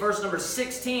number 3, it's verse number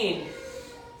 16.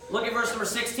 Look at verse number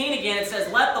 16 again. It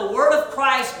says, let the word of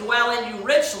Christ dwell in you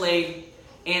richly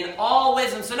in all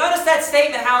wisdom. So notice that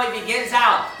statement, how he begins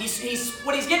out.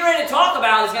 What he's getting ready to talk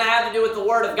about is going to have to do with the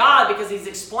Word of God, because he's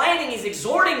explaining, he's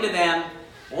exhorting to them,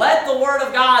 let the Word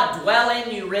of God dwell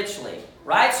in you richly.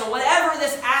 Right? So whatever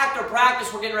this act or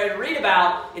practice we're getting ready to read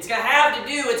about, it's going to have to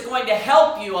do, it's going to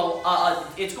help you,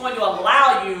 it's going to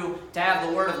allow you to have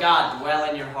the Word of God dwell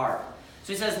in your heart.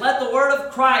 So he says, let the word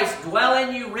of Christ dwell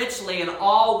in you richly in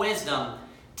all wisdom,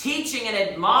 teaching and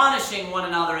admonishing one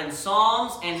another in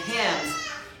psalms and hymns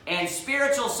and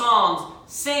spiritual songs,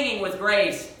 singing with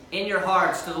grace in your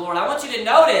hearts to the Lord. I want you to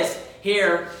notice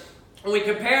here, when we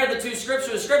compare the two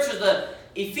scriptures,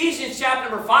 Ephesians chapter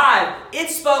number 5, it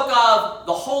spoke of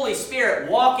the Holy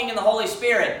Spirit, walking in the Holy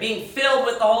Spirit, being filled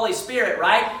with the Holy Spirit,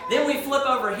 right? Then we flip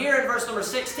over here in verse number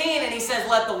 16, and he says,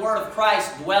 let the word of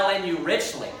Christ dwell in you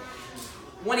richly.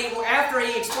 After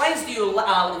he explains to you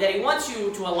that he wants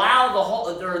you to allow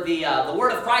the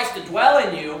word of Christ to dwell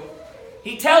in you,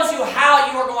 he tells you how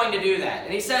you are going to do that.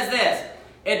 And he says this,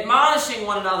 admonishing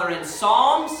one another in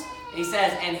psalms, and he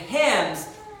says, and hymns,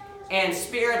 and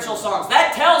spiritual songs.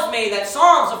 That tells me that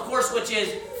Psalms, of course, which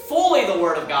is fully the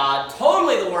Word of God,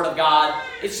 totally the Word of God,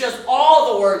 it's just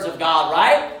all the words of God,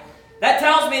 right? That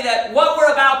tells me that what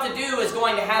we're about to do is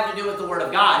going to have to do with the Word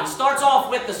of God. He starts off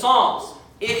with the Psalms.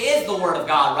 It is the Word of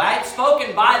God, right?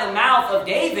 Spoken by the mouth of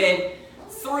David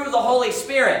through the Holy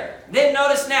Spirit. Then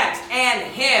notice next, and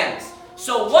hymns.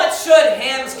 So what should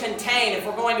hymns contain if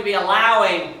we're going to be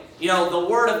allowing, the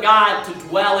Word of God to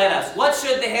dwell in us? What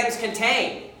should the hymns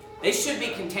contain? They should be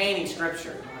containing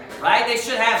Scripture, right? They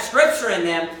should have Scripture in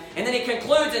them. And then he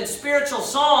concludes in spiritual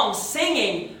songs,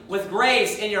 singing with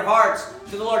grace in your hearts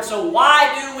to the Lord. So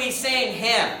why do we sing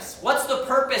hymns? What's the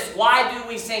purpose? Why do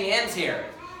we sing hymns here?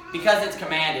 Because it's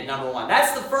commanded, number one.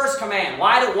 That's the first command.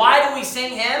 Why do we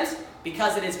sing hymns?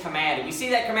 Because it is commanded. We see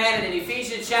that commanded in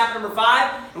Ephesians chapter number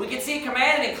 5, and we can see it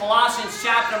commanded in Colossians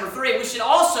chapter number 3. We should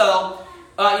also,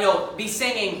 be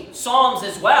singing psalms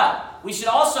as well. We should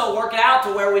also work it out to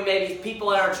where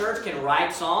people at our church can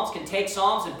write psalms, can take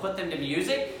psalms and put them to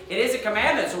music. It is a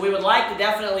commandment, so we would like to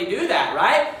definitely do that,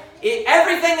 right?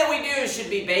 Everything that we do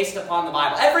should be based upon the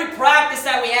Bible. Every practice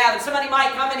that we have, and somebody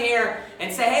might come in here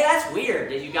and say, hey, that's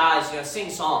weird that you guys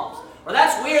sing psalms. Or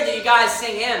that's weird that you guys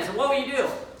sing hymns. And what will you do?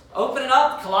 Open it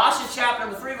up, Colossians chapter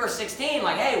number 3, verse 16,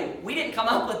 like, hey, we didn't come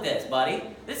up with this, buddy.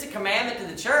 This is a commandment to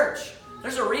the church.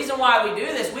 There's a reason why we do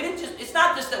this. It's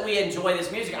not just that we enjoy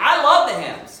this music. I love the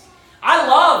hymns. I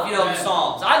love, the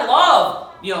psalms. I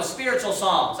love, spiritual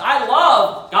songs. I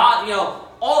love God,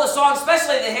 all the songs,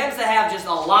 especially the hymns that have just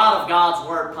a lot of God's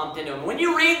word pumped into them. When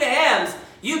you read the hymns,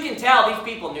 you can tell these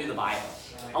people knew the Bible.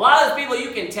 A lot of those people, you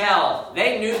can tell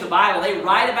they knew the Bible. They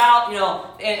write about,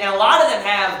 and a lot of them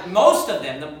have, most of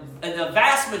them, the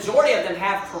vast majority of them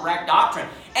have correct doctrine.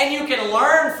 And you can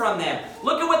learn from them.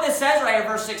 Look at what this says right here,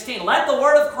 verse 16. Let the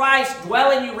word of Christ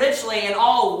dwell in you richly in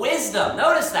all wisdom.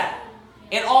 Notice that.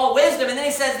 In all wisdom. And then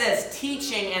he says this,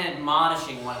 teaching and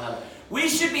admonishing one another. We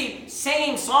should be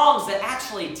singing songs that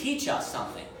actually teach us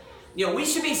something. We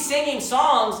should be singing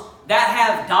songs that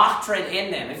have doctrine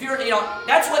in them. If you're,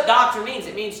 that's what doctrine means.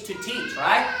 It means to teach,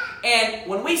 right? And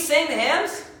when we sing the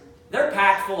hymns, they're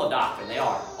packed full of doctrine. They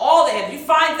are. All the hymns. You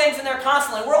find things in there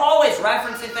constantly. We're always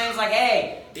referencing things like,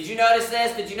 hey, did you notice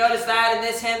this? Did you notice that in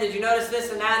this hymn? Did you notice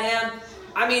this in that hymn?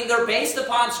 I mean, they're based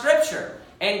upon Scripture.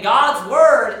 And God's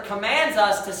Word commands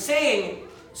us to sing,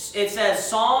 it says,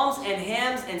 psalms and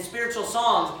hymns and spiritual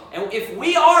songs. And if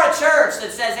we are a church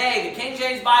that says, hey, the King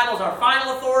James Bible is our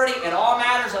final authority in all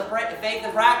matters of faith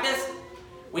and practice,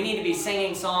 we need to be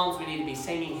singing psalms. We need to be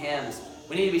singing hymns.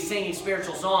 We need to be singing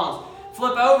spiritual songs.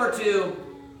 Flip over to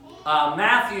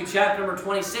Matthew chapter number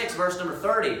 26, verse number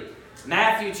 30.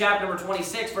 Matthew chapter number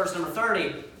 26, verse number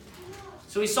 30.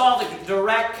 So we saw the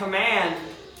direct command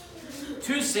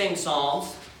to sing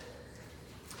psalms.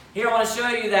 Here I want to show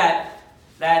you that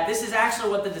this is actually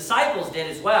what the disciples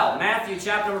did as well. Matthew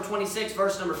chapter number 26,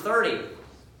 verse number 30.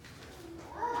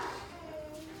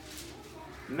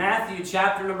 Matthew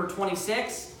chapter number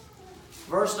 26,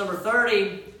 verse number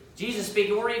 30. Jesus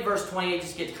speaking, we'll read verse 28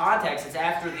 just to get context. It's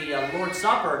after the Lord's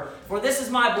Supper. For this is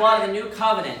my blood of the new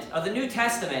covenant, of the New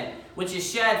Testament, which is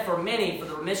shed for many for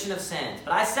the remission of sins.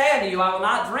 But I say unto you, I will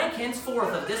not drink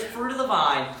henceforth of this fruit of the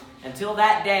vine until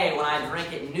that day when I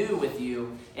drink it new with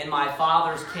you in my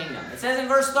Father's kingdom. It says in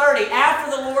verse 30,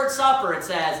 after the Lord's Supper, it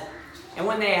says, and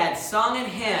when they had sung an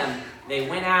hymn, they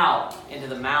went out into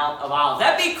the Mount of Olives.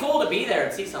 That'd be cool to be there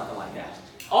and see something like that.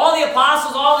 All the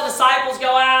apostles, all the disciples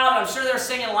go out. I'm sure they're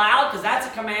singing loud because that's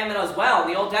a commandment as well in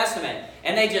the Old Testament.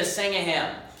 And they just sing a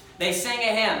hymn. They sing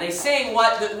a hymn. They sing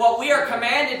what we are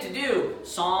commanded to do.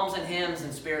 Psalms and hymns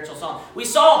and spiritual songs. We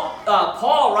saw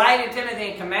Paul writing to Timothy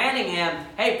and commanding him,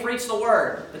 hey, preach the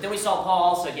word. But then we saw Paul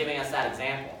also giving us that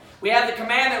example. We have the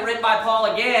commandment written by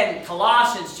Paul again,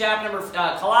 Colossians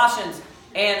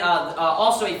and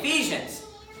also Ephesians.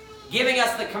 Giving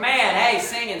us the command, hey,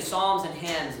 sing in psalms and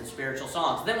hymns and spiritual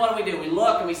songs. Then what do? We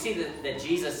look and we see that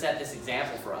Jesus set this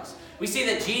example for us. We see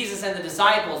that Jesus and the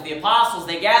disciples, the apostles,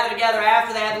 they gathered together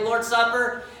after they had the Lord's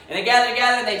Supper, and they gathered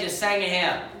together and they just sang a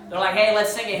hymn. They're like, hey,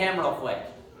 let's sing a hymn real quick.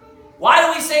 Why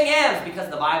do we sing hymns? Because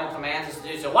the Bible commands us to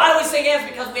do so. Why do we sing hymns?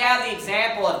 Because we have the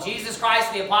example of Jesus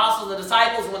Christ, the apostles, the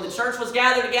disciples, and when the church was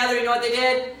gathered together, you know what they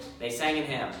did? They sang a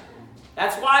hymn.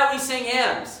 That's why we sing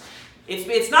hymns.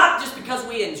 It's not just because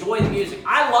we enjoy the music.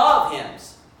 I love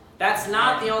hymns. That's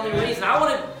not the only reason. I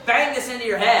want to bang this into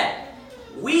your head.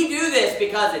 We do this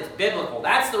because it's biblical.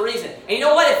 That's the reason. And you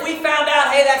know what? If we found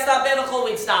out, hey, that's not biblical,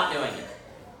 we'd stop doing it.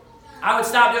 I would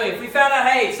stop doing it. If we found out,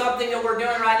 hey, something that we're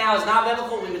doing right now is not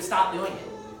biblical, we would stop doing it.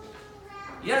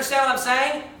 You understand what I'm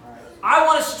saying? I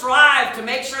want to strive to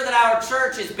make sure that our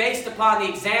church is based upon the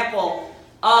example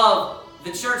of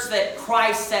the church that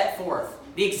Christ set forth.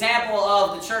 The example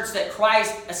of the church that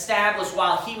Christ established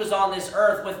while he was on this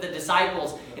earth with the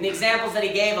disciples. And the examples that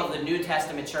he gave of the New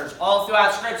Testament church all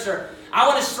throughout Scripture. I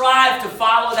want to strive to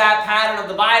follow that pattern of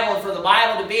the Bible and for the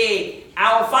Bible to be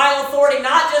our final authority,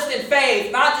 not just in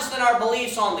faith, not just in our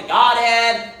beliefs on the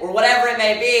Godhead or whatever it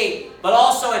may be, but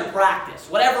also in practice.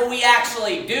 Whatever we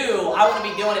actually do, I want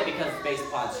to be doing it because it's based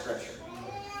upon Scripture.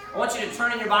 I want you to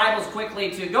turn in your Bibles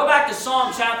quickly to go back to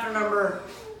Psalm chapter number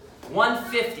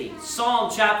 150.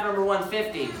 Psalm chapter number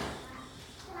 150.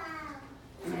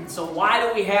 So why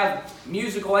do we have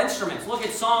musical instruments? Look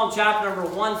at Psalm chapter number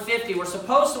 150.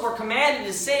 We're commanded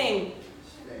to sing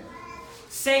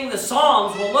the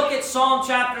Psalms. Well, look at Psalm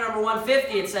chapter number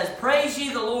 150. It says, "Praise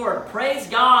ye the Lord. Praise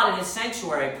God in his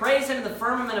sanctuary. Praise him in the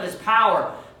firmament of his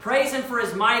power. Praise him for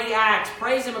his mighty acts.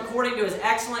 Praise him according to his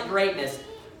excellent greatness.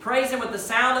 Praise him with the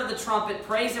sound of the trumpet.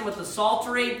 Praise him with the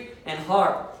psaltery and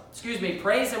harp."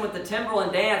 Praise him with the timbrel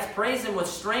and dance. Praise him with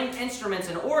stringed instruments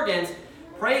and organs.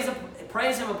 Praise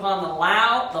him upon the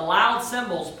loud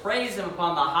cymbals. Praise him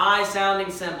upon the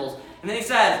high-sounding cymbals. And then he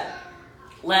says,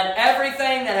 "Let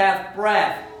everything that hath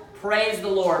breath praise the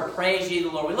Lord. Praise ye the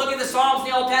Lord." We look at the Psalms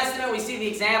in the Old Testament, we see the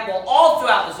example all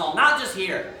throughout the Psalm, not just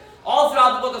here, all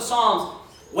throughout the book of Psalms,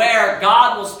 where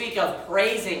God will speak of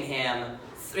praising him.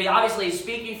 Obviously, he's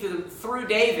speaking through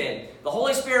David. The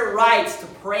Holy Spirit writes to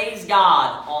praise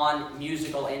God on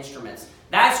musical instruments.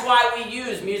 That's why we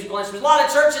use musical instruments. A lot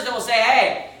of churches that will say,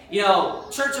 hey,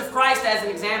 Church of Christ as an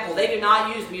example, they do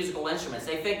not use musical instruments.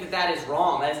 They think that that is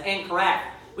wrong. That is incorrect.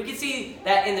 We can see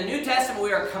that in the New Testament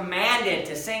we are commanded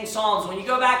to sing psalms. When you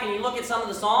go back and you look at some of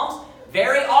the psalms,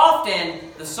 very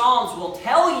often the psalms will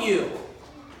tell you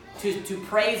to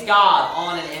praise God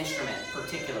on an instrument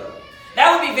particularly.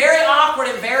 That would be very awkward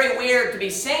and very weird to be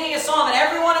singing a song and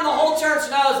everyone in the whole church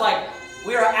knows, like,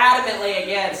 we are adamantly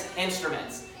against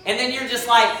instruments. And then you're just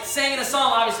like singing a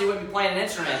song. Obviously, you wouldn't be playing an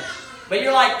instrument. But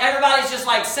you're like, everybody's just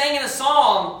like singing a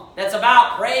song that's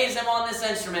about praise him on this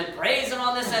instrument, praise him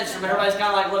on this instrument. Everybody's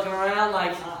kind of like looking around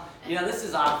like, this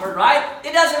is awkward, right?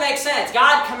 It doesn't make sense.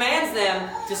 God commands them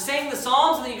to sing the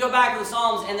psalms, and then you go back to the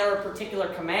psalms and there are particular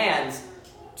commands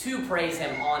to praise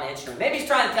him on instruments. Maybe he's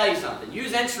trying to tell you something.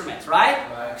 Use instruments,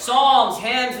 right? Psalms,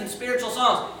 hymns, and spiritual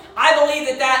songs. I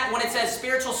believe that when it says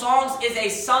spiritual songs is a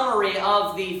summary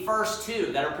of the first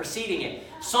two that are preceding it.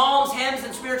 Psalms, hymns,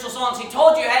 and spiritual songs. He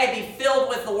told you, hey, be filled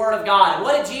with the Word of God. And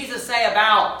what did Jesus say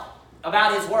about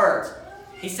his words?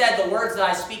 He said, the words that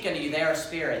I speak unto you, they are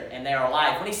spirit and they are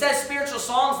life. When he says spiritual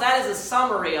songs, that is a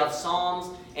summary of psalms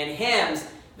and hymns.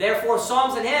 Therefore,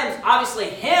 psalms and hymns, obviously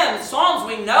hymns, psalms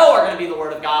we know are going to be the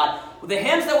Word of God. The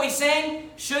hymns that we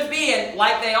sing should be, and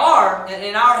like they are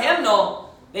in our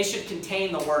hymnal, they should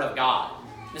contain the Word of God.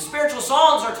 The spiritual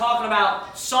songs are talking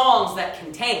about songs that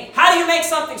contain. How do you make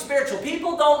something spiritual?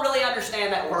 People don't really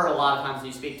understand that word a lot of times when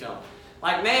you speak to them.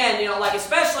 Like, man,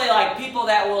 especially like people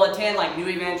that will attend like new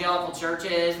evangelical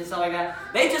churches and stuff like that.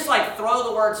 They just like throw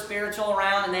the word spiritual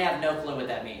around and they have no clue what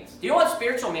that means. Do you know what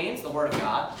spiritual means? The Word of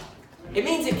God. It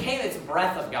means it's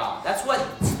breath of God. That's what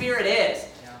spirit is.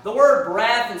 The word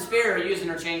breath and spirit are used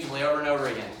interchangeably over and over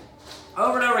again.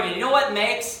 Over and over again. You know what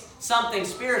makes something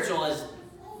spiritual is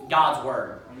God's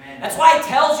Word. Amen. That's why it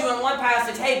tells you in one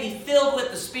passage, hey, be filled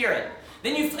with the Spirit.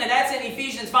 And that's in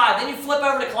Ephesians 5. Then you flip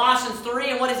over to Colossians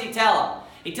 3, and what does he tell them?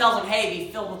 He tells them, hey,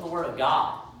 be filled with the Word of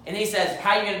God. And he says,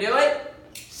 how are you going to do it?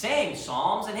 Sing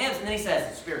psalms and hymns. And then he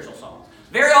says, spiritual songs.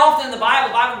 Very often in the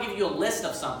Bible will give you a list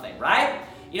of something, right?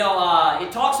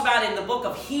 It talks about in the book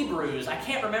of Hebrews. I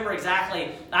can't remember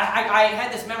exactly. I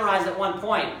had this memorized at one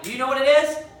point. Do you know what it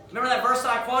is? Remember that verse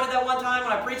that I quoted that one time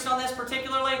when I preached on this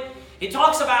particularly? It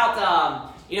talks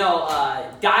about,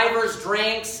 divers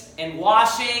drinks and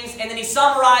washings, and then he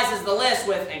summarizes the list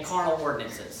with, and carnal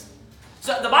ordinances.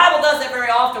 So the Bible does that very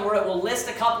often where it will list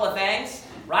a couple of things,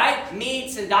 right?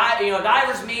 Meats and,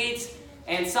 divers meats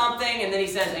and something, and then he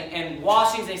says, and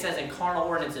washings, and he says, and carnal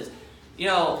ordinances.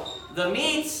 The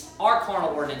meats are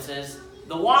carnal ordinances.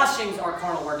 The washings are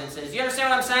carnal ordinances. You understand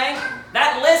what I'm saying?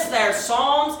 That list there,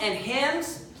 psalms and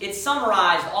hymns, it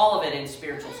summarized all of it in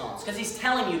spiritual songs. Because he's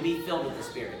telling you, be filled with the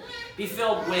Spirit. Be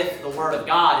filled with the Word of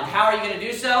God. And how are you going to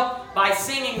do so? By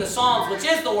singing the psalms, which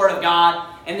is the Word of God,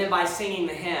 and then by singing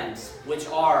the hymns, which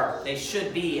they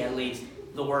should be at least,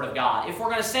 the Word of God. If we're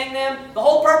going to sing them, the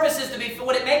whole purpose is to be,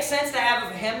 would it make sense to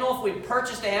have a hymnal if we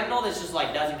purchased a hymnal that's just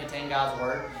like doesn't contain God's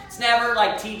Word? It's never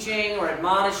like teaching or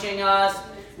admonishing us.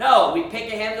 No, we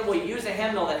pick a hymnal, we use a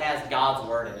hymnal that has God's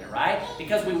Word in it, right?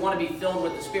 Because we want to be filled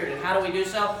with the Spirit. And how do we do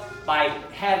so? By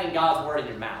having God's Word in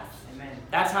your mouth. Amen.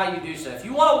 That's how you do so. If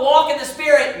you want to walk in the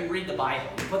Spirit, you read the Bible.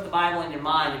 You put the Bible in your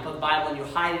mind. You put the Bible and you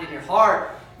hide it in your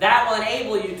heart. That will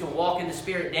enable you to walk in the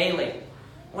Spirit daily.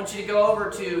 I want you to go over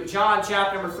to John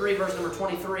chapter number 3, verse number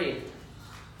 23.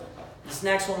 This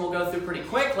next one we'll go through pretty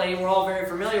quickly. We're all very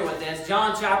familiar with this.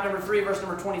 John chapter number 3, verse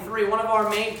number 23. One of our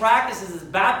main practices is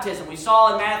baptism. We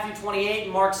saw in Matthew 28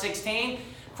 and Mark 16,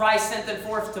 Christ sent them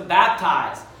forth to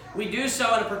baptize. We do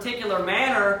so in a particular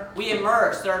manner. We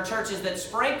immerse. There are churches that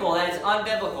sprinkle. That is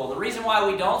unbiblical. The reason why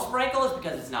we don't sprinkle is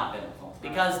because it's not biblical.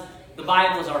 Because the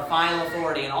Bible is our final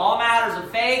authority in all matters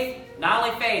of faith, not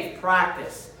only faith,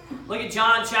 practice. Look at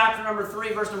John chapter number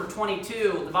 3, verse number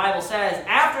 22. The Bible says,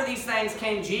 "After these things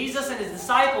came Jesus and his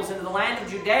disciples into the land of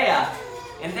Judea,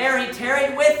 and there he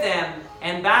tarried with them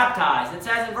and baptized." It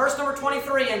says in verse number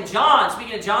 23, and John,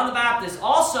 speaking of John the Baptist,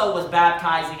 also was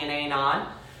baptizing in Aenon.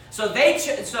 So it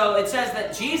says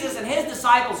that Jesus and his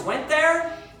disciples went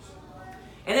there,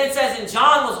 and then it says, and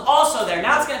John was also there.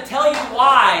 Now it's going to tell you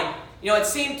why. It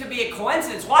seemed to be a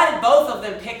coincidence. Why did both of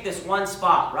them pick this one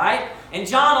spot, right? And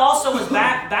John also was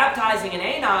baptizing in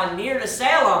Aenon near to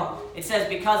Salem. It says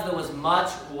because there was much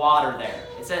water there.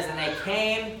 It says, and they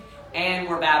came and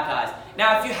were baptized.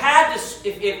 Now, if you had to,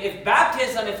 if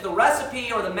baptism, if the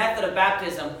recipe or the method of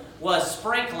baptism was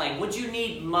sprinkling, would you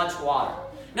need much water?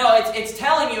 No, it's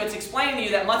telling you, it's explaining to you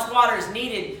that much water is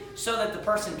needed so that the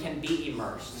person can be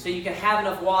immersed. So you can have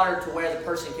enough water to where the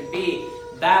person can be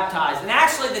baptized. And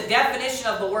actually, the definition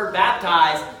of the word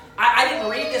baptized, I didn't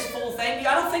read this full thing to you.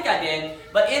 I don't think I did.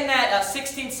 But in that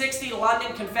 1660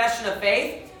 London Confession of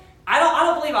Faith, I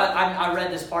don't believe I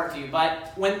read this part to you.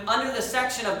 But when under the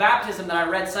section of baptism that I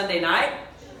read Sunday night,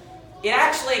 it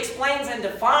actually explains and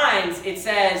defines. It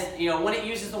says, when it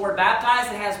uses the word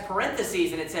baptized, it has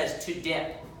parentheses and it says to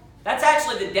dip. That's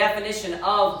actually the definition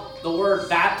of the word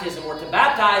baptism, or to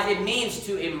baptize. It means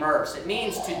to immerse. It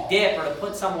means to dip or to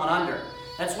put someone under.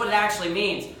 That's what it actually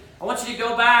means. I want you to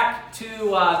go back to,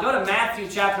 go to Matthew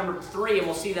chapter number 3, and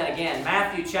we'll see that again.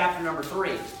 Matthew chapter number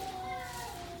 3.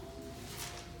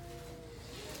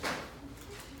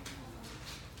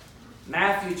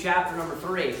 Matthew chapter number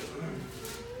 3.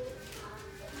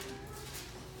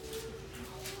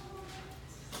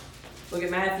 Look at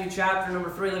Matthew chapter number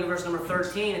 3, look at verse number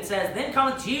 13. It says, "Then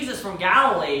cometh Jesus from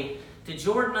Galilee to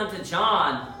Jordan unto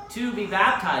John to be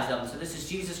baptized of him." So this is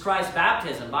Jesus Christ's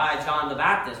baptism by John the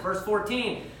Baptist. Verse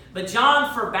 14, "But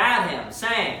John forbade him,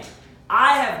 saying,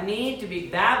 I have need to be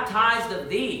baptized of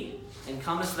thee, and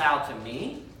comest thou to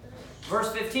me?"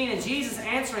 Verse 15, "And Jesus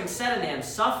answering said unto him,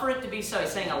 Suffer it to be so."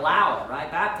 He's saying, allow it,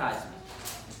 right? Baptize me.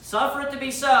 "Suffer it to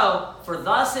be so, for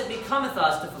thus it becometh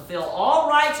us to fulfill all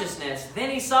righteousness." Then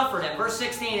he suffered him. Verse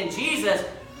 16, "And Jesus,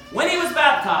 when he was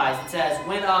baptized," it says,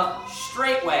 "went up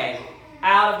straightway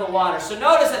out of the water." So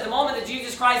notice at the moment that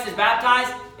Jesus Christ is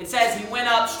baptized, it says he went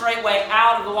up straightway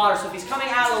out of the water. So if he's coming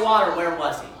out of the water, where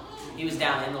was he? He was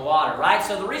down in the water, right?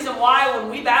 So the reason why when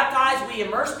we baptize, we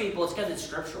immerse people is because it's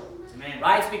scriptural.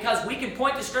 Right? It's because we can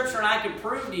point to Scripture and I can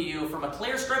prove to you from a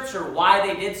clear Scripture why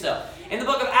they did so. In the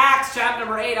book of Acts, chapter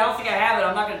number 8, I don't think I have it.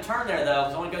 I'm not going to turn there, though,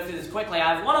 because I want to go through this quickly.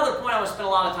 I have one other point I want to spend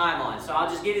a lot of time on, so I'll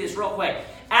just give you this real quick.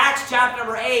 Acts, chapter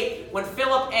number 8, when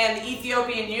Philip and the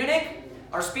Ethiopian eunuch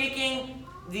are speaking,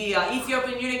 the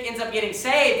Ethiopian eunuch ends up getting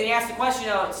saved, and he asks the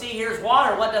question, "See, here's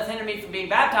water. What doth hinder me from being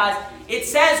baptized?" It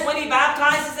says when he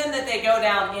baptizes them that they go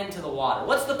down into the water.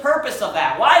 What's the purpose of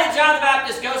that? Why did John the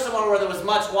Baptist go somewhere where there was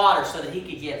much water? So that he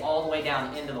could get all the way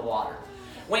down into the water.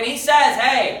 When he says,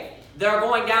 hey, they're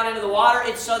going down into the water,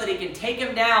 it's so that he can take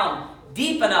him down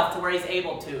deep enough to where he's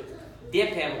able to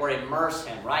dip him or immerse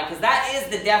him, right? Because that is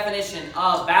the definition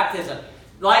of baptism.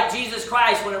 Like Jesus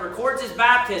Christ, when it records his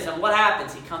baptism, what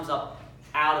happens? He comes up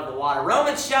out of the water.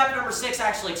 Romans chapter number 6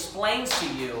 actually explains to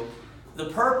you the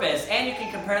purpose, and you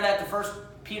can compare that to 1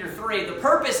 Peter 3, the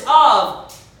purpose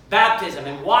of baptism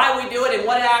and why we do it and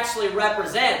what it actually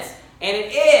represents. And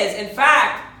it is, in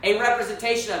fact, a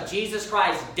representation of Jesus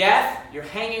Christ's death. You're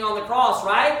hanging on the cross,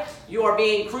 right? You are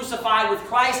being crucified with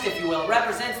Christ, if you will. It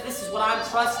represents, this is what I'm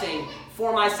trusting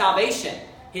for my salvation.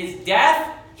 His death,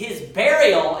 his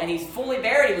burial, and he's fully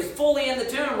buried. He was fully in the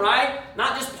tomb, right?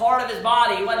 Not just part of his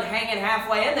body. He wasn't hanging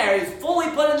halfway in there. He was fully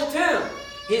put in the tomb.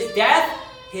 His death,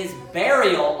 his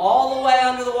burial all the way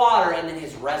under the water, and then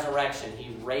his resurrection.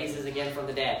 He raises again from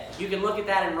the dead. You can look at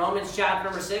that in Romans chapter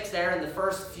number 6 there in the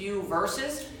first few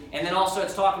verses. And then also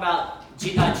it's talking about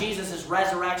Jesus'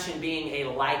 resurrection being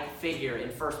a like figure in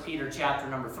 1 Peter chapter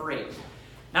number 3.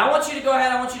 Now I want you to go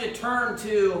ahead, I want you to turn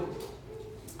to,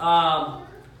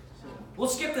 we'll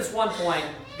skip this one point.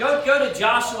 Go to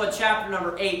Joshua chapter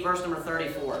number 8, verse number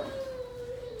 34.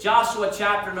 Joshua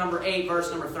chapter number 8, verse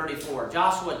number 34.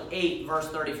 Joshua 8, verse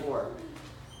 34.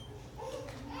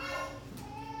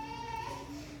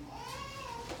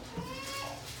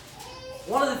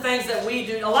 One of the things that we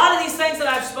do, a lot of these things that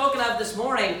I've spoken of this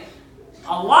morning,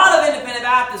 a lot of independent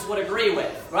Baptists would agree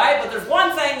with, right? But there's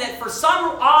one thing that for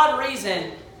some odd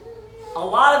reason, a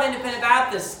lot of independent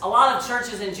Baptists, a lot of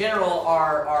churches in general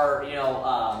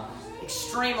are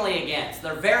extremely against.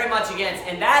 They're very much against,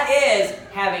 and that is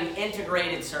having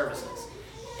integrated services.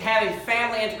 Having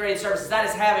family integrated services, that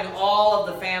is having all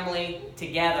of the family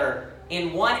together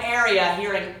in one area,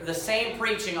 hearing the same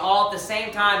preaching all at the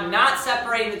same time, not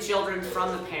separating the children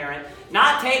from the parent,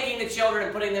 not taking the children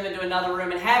and putting them into another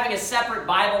room and having a separate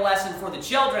Bible lesson for the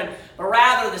children, but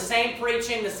rather the same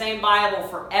preaching, the same Bible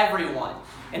for everyone.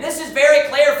 And this is very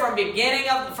clear from the beginning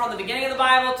of the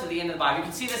Bible to the end of the Bible. You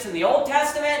can see this in the Old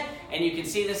Testament, and you can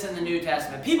see this in the New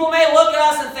Testament. People may look at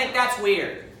us and think that's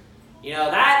weird. You know,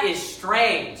 that is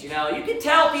strange. You know, you can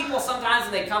tell people sometimes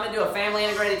when they come into a family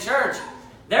integrated church,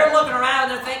 they're looking around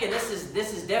and they're thinking, this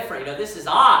is different. You know, this is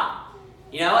odd.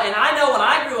 You know, and I know when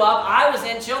I grew up, I was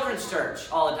in children's church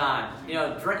all the time. You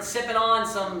know, sipping on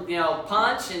some,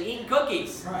 punch and eating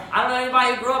cookies. Right. I don't know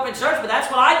anybody who grew up in church, but that's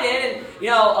what I did. And,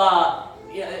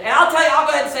 and I'll tell you, I'll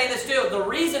go ahead and say this too. The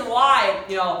reason why,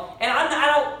 and I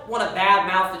don't want to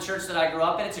badmouth the church that I grew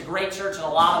up in. It's a great church in a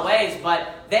lot of ways, but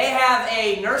they have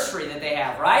a nursery that they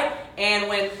have, right? And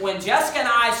when Jessica and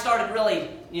I started really,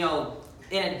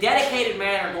 in a dedicated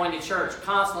manner going to church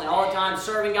constantly, all the time,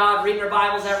 serving God, reading our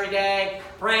Bibles every day,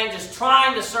 praying, just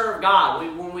trying to serve God.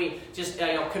 When we just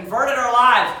converted our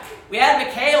lives, we had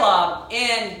Michaela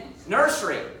in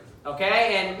nursery.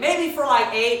 Okay, and maybe for like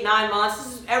 8-9 months,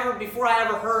 this is before I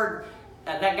ever heard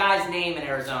that guy's name in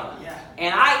Arizona. Yeah.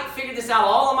 And I figured this out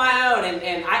all on my own,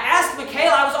 and I asked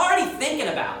Michaela, I was already thinking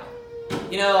about it.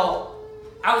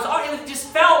 It just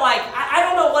felt like, I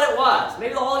don't know what it was.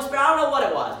 Maybe the Holy Spirit, I don't know what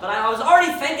it was, but I was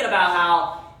already thinking about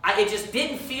how it just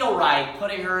didn't feel right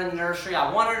putting her in the nursery.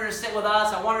 I wanted her to sit with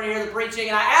us. I wanted her to hear the preaching,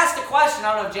 and I asked a question.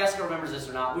 I don't know if Jessica remembers this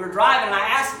or not. We were driving, and I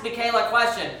asked Michaela a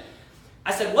question.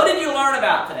 I said, what did you learn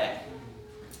about today?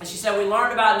 And she said, we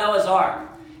learned about Noah's Ark.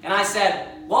 And I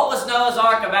said, what was Noah's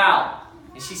Ark about?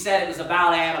 And she said it was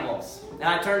about animals. And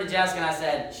I turned to Jessica and I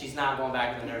said, she's not going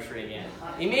back to the nursery again.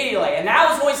 Immediately. And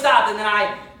that was when we stopped. And then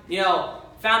I,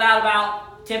 found out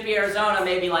about Tempe, Arizona,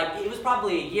 maybe it was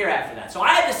probably a year after that. So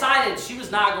I had decided she was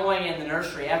not going in the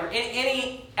nursery ever,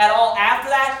 any at all after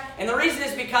that. And the reason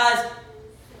is because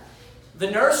the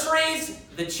nurseries,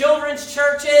 the children's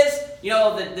churches,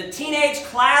 the teenage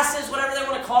classes, whatever they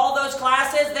want to call those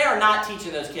classes, they are not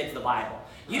teaching those kids the Bible.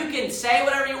 You can say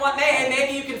whatever you want.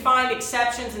 Maybe you can find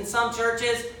exceptions in some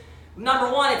churches.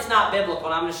 Number one, it's not biblical,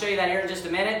 and I'm going to show you that here in just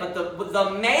a minute. But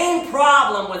the main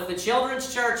problem with the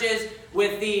children's churches,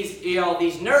 with these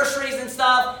nurseries and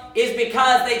stuff, is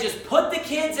because they just put the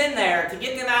kids in there to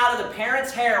get them out of the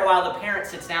parent's hair while the parent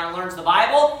sits down and learns the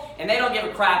Bible, and they don't give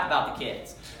a crap about the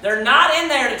kids. They're not in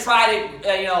there to try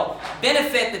to,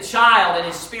 benefit the child and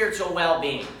his spiritual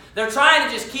well-being. They're trying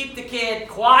to just keep the kid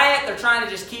quiet. They're trying to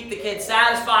just keep the kid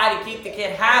satisfied and keep the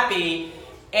kid happy.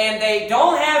 And they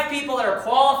don't have people that are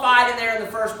qualified in there in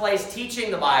the first place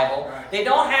teaching the Bible. Right. They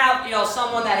don't have,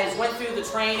 someone that has went through the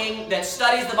training, that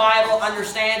studies the Bible,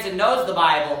 understands and knows the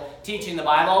Bible, teaching the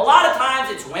Bible. A lot of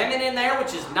times it's women in there,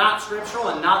 which is not scriptural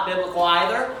and not biblical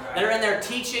either. Right. That are in there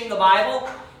teaching the Bible.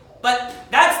 But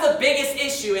that's the biggest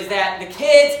issue, is that the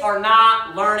kids are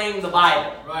not learning the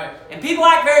Bible. Right. And people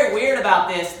act very weird about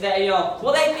this, that,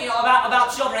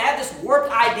 about children. They have this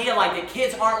warped idea like that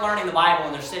kids aren't learning the Bible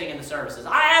when they're sitting in the services.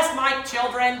 I ask my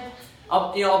children,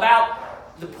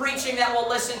 about the preaching that we'll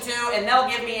listen to, and they'll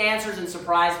give me answers and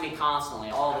surprise me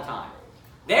constantly, all the time.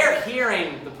 They're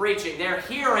hearing the preaching. They're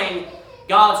hearing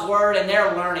God's Word, and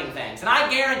they're learning things. And I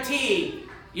guarantee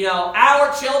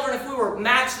our children, if we were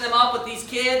matching them up with these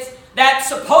kids, that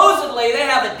supposedly they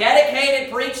have a dedicated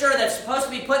preacher that's supposed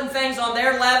to be putting things on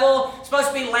their level, supposed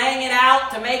to be laying it out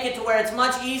to make it to where it's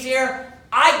much easier.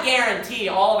 I guarantee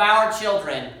all of our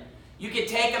children, you could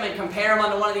take them and compare them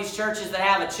to one of these churches that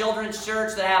have a children's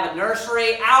church, that have a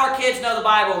nursery. Our kids know the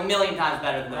Bible a million times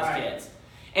better than those kids.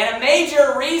 And a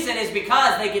major reason is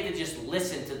because they get to just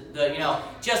listen to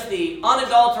just the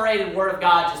unadulterated Word of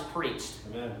God just preached.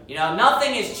 Amen. You know,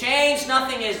 nothing has changed.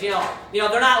 Nothing is, they're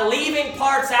not leaving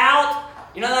parts out.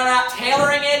 They're not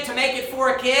tailoring it to make it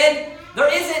for a kid.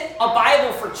 There isn't a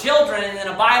Bible for children and then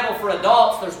a Bible for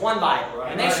adults. There's one Bible.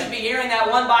 Right. And they should be hearing that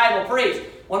one Bible preached.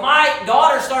 When my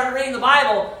daughter started reading the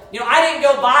Bible, I didn't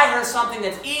go buy her something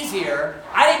that's easier.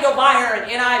 I didn't go buy her an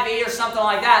NIV or something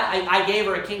like that. I gave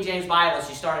her a King James Bible and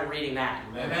she started reading that.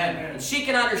 Amen. And she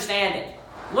can understand it.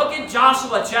 Look at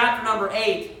Joshua chapter number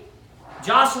 8.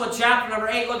 Joshua chapter number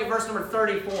 8, look at verse number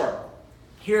 34.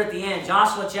 Here at the end,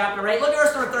 Joshua chapter 8, look at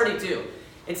verse number 32.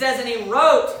 It says, and he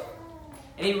wrote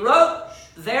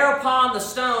there upon the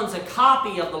stones a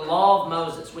copy of the law of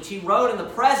Moses, which he wrote in the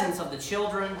presence of the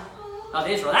children of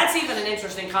Israel. That's even an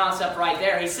interesting concept right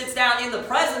there. He sits down in the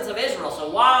presence of Israel.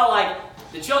 So while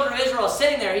the children of Israel are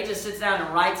sitting there, he just sits down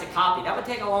and writes a copy. That would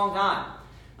take a long time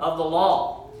of the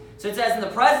law. So it says in the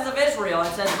presence of Israel,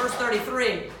 it says verse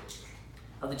 33,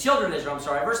 of the children of Israel,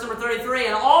 verse number 33,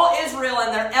 and all Israel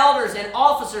and their elders and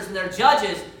officers and their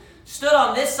judges stood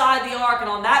on this side of the ark and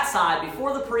on that side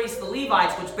before the priests, the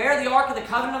Levites, which bear the ark of the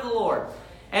covenant of the Lord,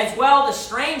 as well the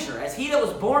stranger, as he that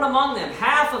was born among them,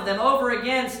 half of them over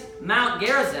against Mount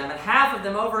Gerizim, and half of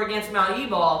them over against Mount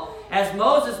Ebal, as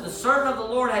Moses, the servant of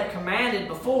the Lord, had commanded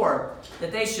before,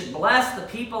 that they should bless the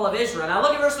people of Israel. Now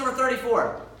look at verse number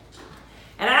 34.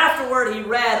 And afterward he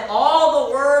read all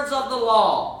the words of the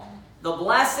law, the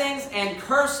blessings and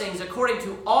cursings, according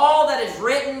to all that is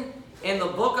written in the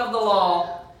book of the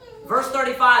law. Verse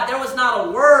 35, there was not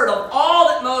a word of all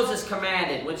that Moses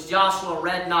commanded, which Joshua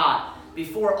read not,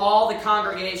 before all the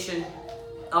congregation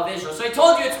of Israel. So he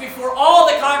told you it's before all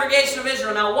the congregation of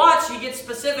Israel. Now watch, he gets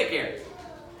specific here.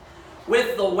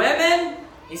 With the women,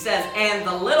 he says, and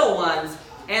the little ones,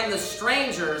 and the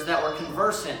strangers that were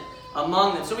conversant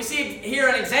among them. So we see here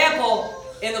an example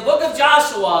in the book of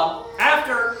Joshua.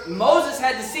 After Moses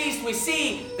had deceased, we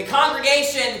see the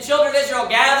congregation, the children of Israel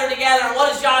gather together. And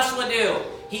what does Joshua do?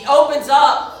 He opens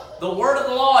up the word of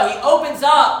the law. He opens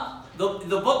up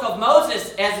the book of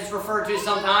Moses, as it's referred to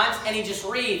sometimes, and he just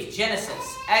reads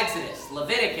Genesis, Exodus,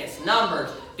 Leviticus,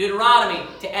 Numbers, Deuteronomy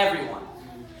to everyone.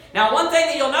 Now, one thing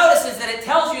that you'll notice is that it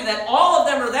tells you that all of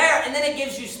them are there, and then it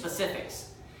gives you specifics.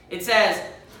 It says,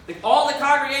 all the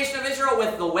congregation of Israel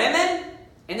with the women,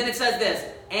 and then it says this,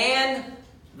 and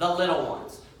the little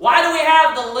ones. Why do we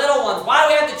have the little ones? Why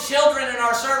do we have the children in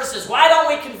our services? Why don't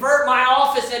we convert my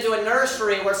office into a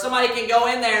nursery where somebody can go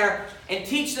in there and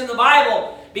teach them the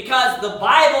Bible? Because the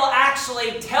Bible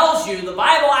actually tells you, the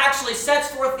Bible actually sets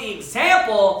forth the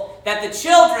example that the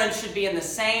children should be in the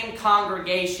same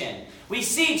congregation. We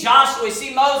see Joshua, we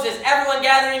see Moses, everyone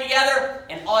gathering together,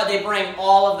 and they bring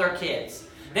all of their kids.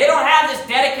 They don't have this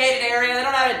dedicated area. They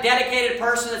don't have a dedicated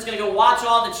person that's going to go watch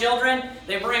all the children.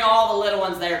 They bring all the little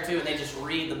ones there too, and they just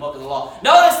read the book of the law.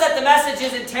 Notice that the message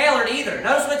isn't tailored either.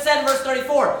 Notice what it said in verse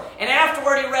 34. And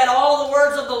afterward he read all the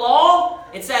words of the law.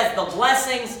 It says the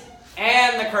blessings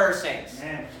and the cursings.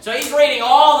 Amen. So he's reading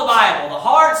all the Bible. The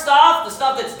hard stuff, the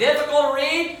stuff that's difficult to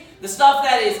read, the stuff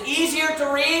that is easier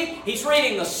to read. He's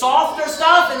reading the softer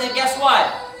stuff, and then guess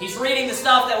what? He's reading the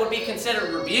stuff that would be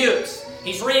considered rebukes.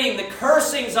 He's reading the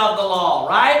cursings of the law,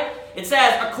 right? It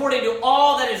says, according to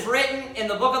all that is written in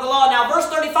the book of the law. Now, verse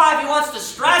 35, he wants to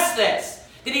stress this.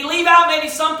 Did he leave out maybe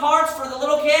some parts for the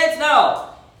little kids? No.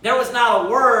 There was not a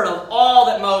word of all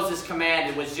that Moses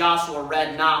commanded, which Joshua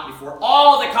read not before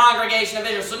all the congregation of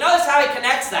Israel. So notice how he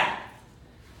connects that.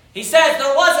 He says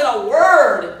there wasn't a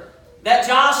word that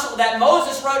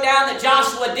Moses wrote down that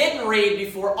Joshua didn't read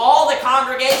before all the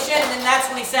congregation. And then that's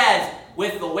when he says,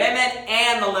 with the women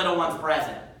and the little ones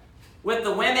present. With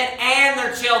the women and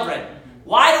their children.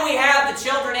 Why do we have the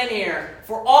children in here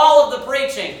for all of the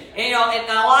preaching? And, and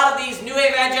a lot of these new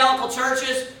evangelical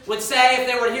churches would say, if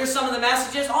they were to hear some of the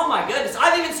messages, oh my goodness,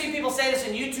 I've even seen people say this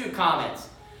in YouTube comments.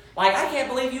 Like, I can't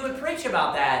believe you would preach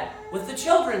about that with the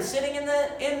children sitting in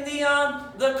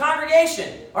the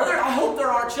congregation. I hope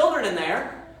there are children in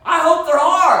there. I hope there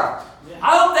are.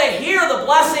 I hope they hear the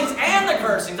blessings and the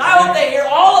cursings. I hope they hear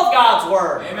all of God's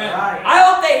word. Amen. I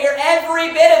hope they hear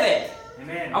every bit of it.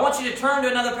 Amen. I want you to turn to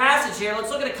another passage here. Let's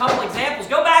look at a couple examples.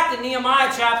 Go back to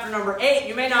Nehemiah chapter number 8.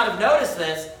 You may not have noticed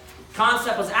this. The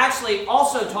concept was actually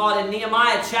also taught in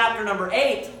Nehemiah chapter number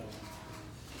 8.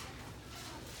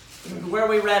 Where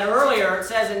we read earlier, it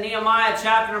says in Nehemiah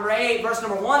chapter number 8, verse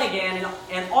number 1 again,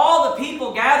 and all the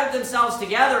people gathered themselves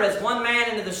together as one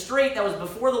man into the street that was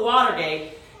before the water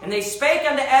gate, and they spake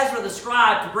unto Ezra the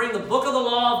scribe to bring the book of the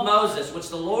law of Moses, which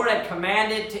the Lord had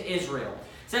commanded to Israel.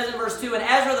 It says in verse 2, and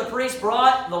Ezra the priest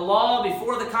brought the law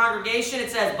before the congregation.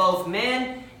 It says both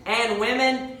men and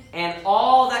women and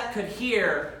all that could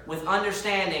hear with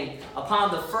understanding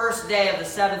upon the first day of the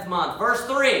 7th month. Verse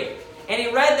 3, and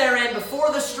he read therein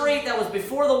before the street that was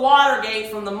before the water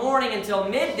gate from the morning until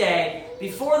midday,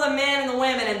 before the men and the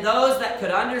women and those that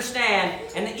could understand,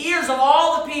 and the ears of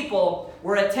all the people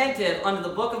were attentive unto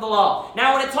the book of the law.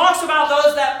 Now, when it talks about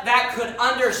those that could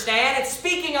understand, it's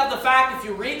speaking of the fact, if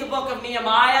you read the book of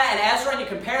Nehemiah and Ezra and you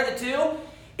compare the two,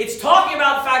 it's talking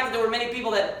about the fact that there were many people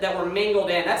that were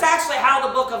mingled in. That's actually how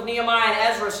the book of Nehemiah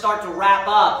and Ezra start to wrap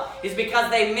up, is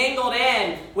because they mingled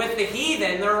in with the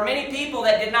heathen. There were many people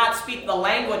that did not speak the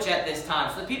language at this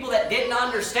time. So the people that didn't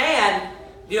understand,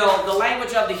 the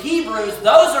language of the Hebrews,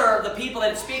 those are the people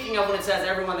that it's speaking of when it says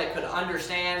everyone that could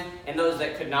understand and those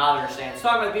that could not understand. It's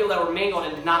talking about the people that were mingled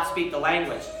and did not speak the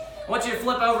language. I want you to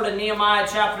flip over to Nehemiah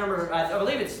chapter number, I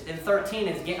believe it's in 13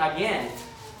 again.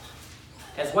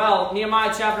 As well,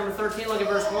 Nehemiah chapter number 13, look at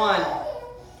verse 1.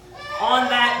 On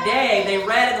that day they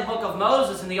read in the book of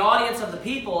Moses in the audience of the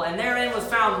people, and therein was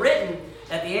found written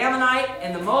that the Ammonite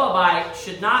and the Moabite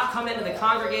should not come into the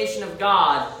congregation of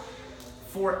God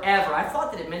forever. I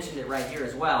thought that it mentioned it right here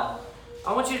as well.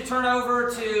 I want you to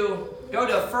go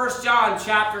to 1 John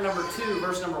chapter number 2,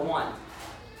 verse number 1.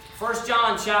 1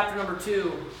 John chapter number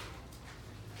 2,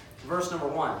 verse number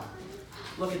 1.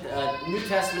 Look at the New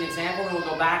Testament example, then we'll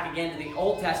go back again to the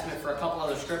Old Testament for a couple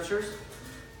other scriptures.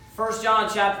 1 John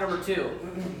chapter number 2.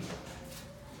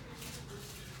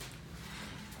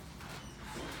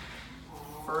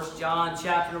 1 John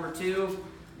chapter number 2.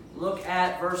 Look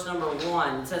at verse number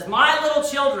 1. It says, My little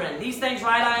children, these things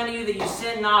write I unto you that you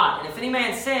sin not. And if any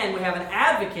man sin, we have an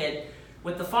advocate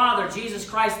with the Father, Jesus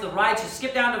Christ the righteous.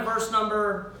 Skip down to verse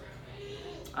number...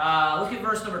 look at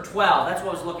verse number 12. That's what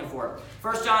I was looking for.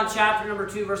 1 John chapter number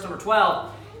 2, verse number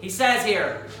 12. He says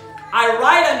here, I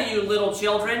write unto you, little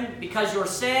children, because your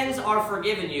sins are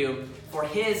forgiven you for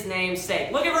his name's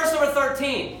sake. Look at verse number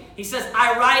 13. He says,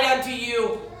 I write unto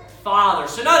you,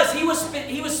 fathers. So notice, he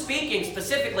was speaking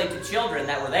specifically to children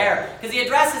that were there, because he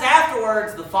addresses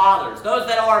afterwards the fathers, those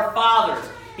that are fathers.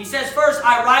 He says first,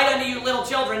 I write unto you, little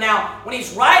children. Now, when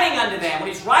he's writing unto them, when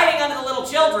he's writing unto the little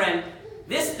children,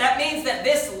 that means that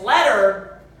this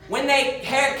letter, when they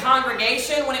had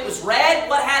congregation, when it was read,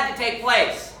 what had to take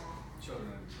place?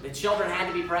 The children had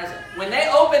to be present. When they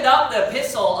opened up the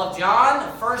epistle of John,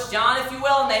 1 John, if you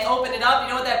will, and they opened it up, you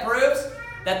know what that proves?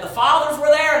 That the fathers were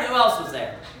there, and who else was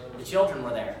there? The children were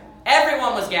there.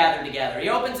 Everyone was gathered together. He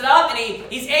opens it up, and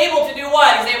he's able to do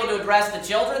what? He's able to address the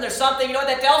children. There's something, you know what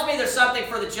that tells me? There's something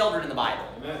for the children in the Bible.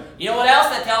 Amen. You know what else?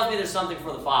 That tells me there's something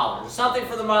for the fathers. There's something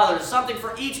for the mothers. There's something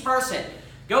for each person.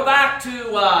 Go back to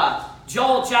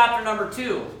Joel chapter number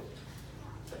 2.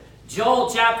 Joel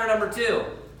chapter number 2.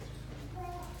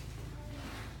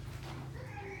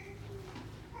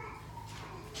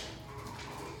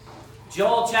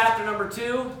 Joel chapter number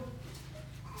 2.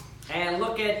 And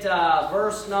look at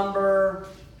verse number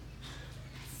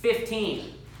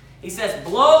 15. He says,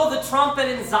 blow the trumpet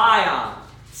in Zion.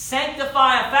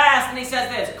 Sanctify a fast. And he says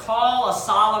this, call a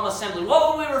solemn assembly.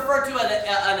 What would we refer to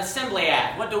an assembly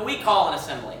at? What do we call an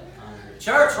assembly?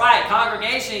 Church, right,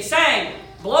 congregation. He's saying,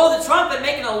 blow the trumpet,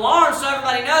 make an alarm so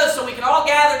everybody knows, so we can all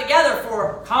gather together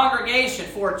for congregation,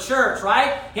 for church,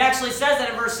 right? He actually says that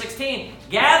in verse 16.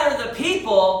 Gather the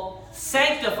people,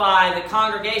 sanctify the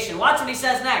congregation. Watch what he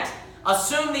says next.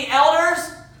 Assume the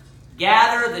elders,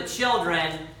 gather the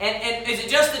children. And is it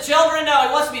just the children? No,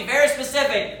 he wants to be very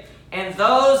specific. And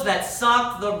those that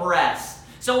suck the breast.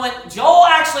 So when Joel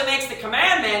actually makes the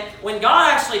commandment, when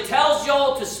God actually tells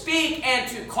Joel to speak and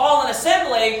to call an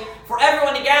assembly for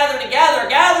everyone to gather together,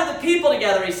 gather the people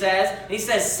together, he says. He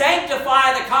says,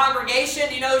 sanctify the congregation.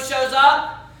 Do you know who shows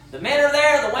up? The men are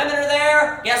there, the women are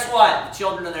there. Guess what? The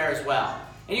children are there as well.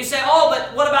 And you say, oh,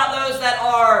 but what about those that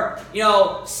are,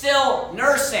 still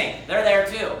nursing? They're there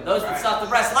too. Those that suck the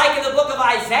breast. Like in the book of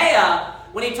Isaiah,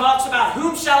 when he talks about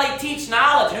whom shall he teach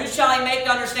knowledge, and who shall he make to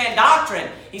understand doctrine,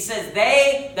 he says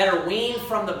they that are weaned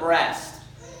from the breast.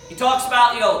 He talks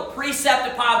about,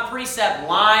 precept upon precept,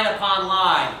 line upon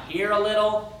line, here a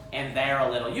little and there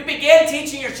a little. You begin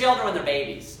teaching your children when they're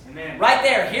babies. Amen. Right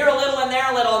there, here a little and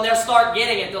there a little, and they'll start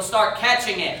getting it. They'll start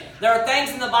catching it. There are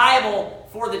things in the Bible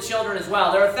for the children as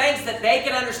well. There are things that they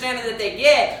can understand and that they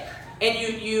get, and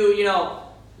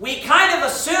we kind of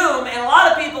assume, and a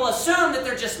lot of people assume that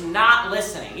they're just not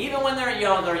listening. Even when they're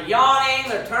yawning,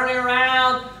 they're turning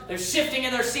around, they're shifting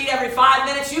in their seat every 5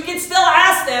 minutes, you can still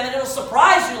ask them, and it'll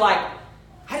surprise you like,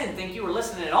 I didn't think you were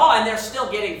listening at all, and they're still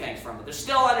getting things from it. They're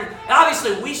still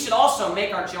obviously, we should also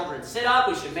make our children sit up.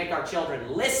 We should make our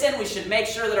children listen. We should make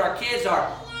sure that our kids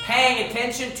are paying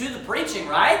attention to the preaching,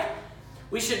 right?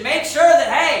 We should make sure that,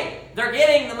 hey, they're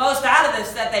getting the most out of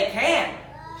this that they can.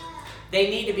 They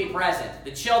need to be present.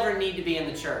 The children need to be in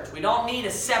the church. We don't need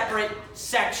a separate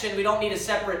section. We don't need a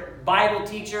separate Bible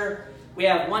teacher. We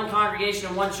have one congregation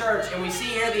and one church, and we see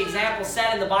here the example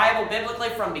set in the Bible biblically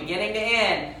from beginning to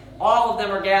end. All of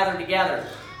them are gathered together.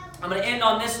 I'm going to end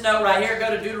on this note right here.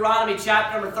 Go to Deuteronomy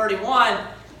chapter number 31.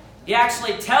 He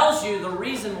actually tells you the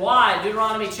reason why,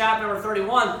 Deuteronomy chapter number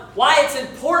 31, why it's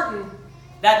important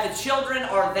that the children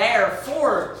are there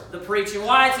for the preaching,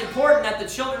 why it's important that the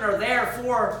children are there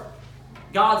for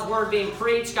God's word being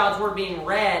preached, God's word being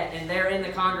read, and they're in the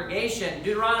congregation.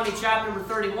 Deuteronomy chapter number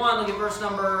 31, look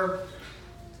at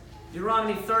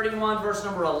Deuteronomy 31, verse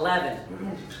number 11.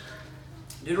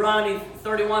 Deuteronomy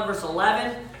 31, verse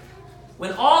 11.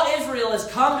 When all Israel is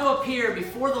come to appear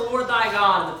before the Lord thy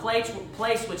God in the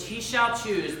place which he shall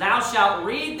choose, thou shalt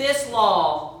read this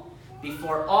law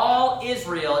before all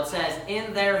Israel, it says,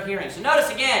 in their hearing. So notice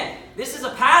again, this is a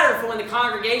pattern for when the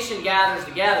congregation gathers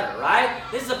together, right?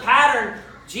 This is a pattern.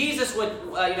 Jesus would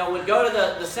go to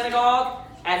the synagogue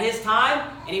at his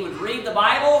time, and he would read the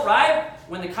Bible, right?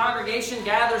 When the congregation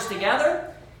gathers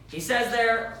together, he says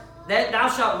there, that thou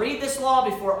shalt read this law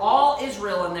before all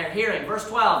Israel in their hearing. Verse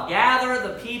 12, gather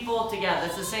the people together.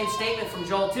 That's the same statement from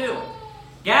Joel 2.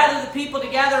 Gather the people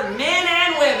together, men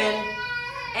and women,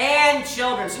 and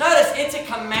children. So notice, it's a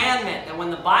commandment that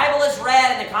when the Bible is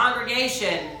read in the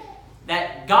congregation,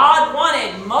 that God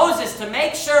wanted Moses to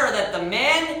make sure that the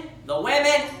men, the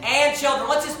women, and children,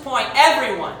 what's his point?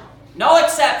 Everyone. No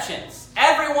exceptions.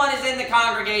 Everyone is in the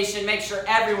congregation. Make sure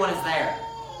everyone is there.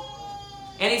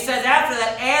 And he says after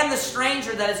that, and the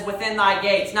stranger that is within thy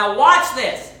gates. Now watch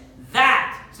this.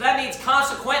 That. So that means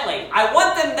consequently. I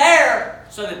want them there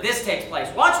so that this takes place.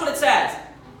 Watch what it says.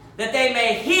 That they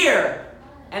may hear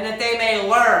and that they may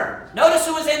learn. Notice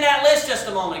who was in that list just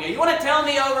a moment ago. You want to tell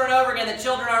me over and over again that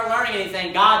children aren't learning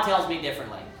anything? God tells me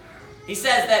differently. He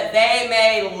says that they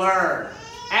may learn.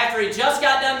 After he just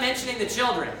got done mentioning the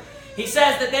children, he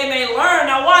says that they may learn.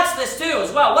 Now watch this too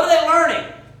as well. What are they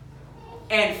learning?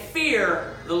 And fear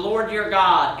the Lord your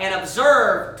God, and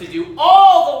observe to do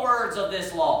all the words of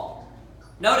this law.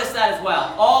 Notice that as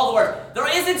well. All the words. There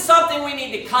isn't something we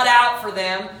need to cut out for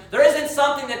them. There isn't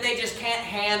something that they just can't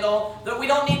handle. That we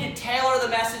don't need to tailor the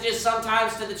messages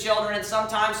sometimes to the children and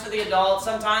sometimes to the adults,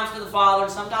 sometimes to the father,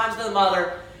 sometimes to the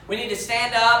mother. We need to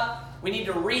stand up. We need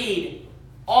to read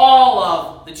all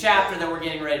of the chapter that we're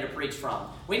getting ready to preach from.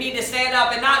 We need to stand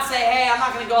up and not say, hey, I'm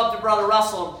not going to go up to Brother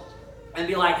Russell and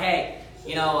be like, hey,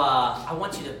 I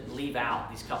want you to leave out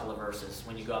these couple of verses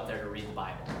when you go up there to read the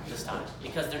Bible this time,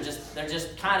 because they're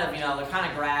just kind of, they're kind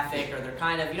of graphic, or they're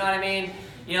kind of, you know what I mean?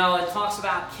 It talks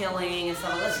about killing and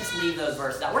stuff. Let's just leave those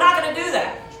verses out. We're not going to do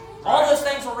that. All those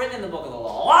things were written in the book of the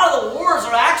law. A lot of the wars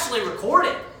are actually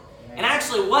recorded, and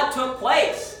actually what took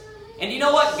place. And you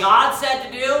know what God said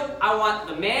to do? I want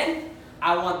the men,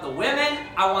 I want the women,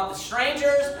 I want the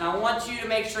strangers, and I want you to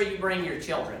make sure you bring your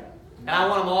children. And I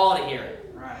want them all to hear it.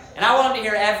 And I want them to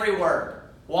hear every word.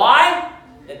 Why?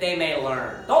 That they may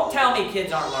learn. Don't tell me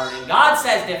kids aren't learning. God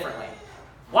says differently.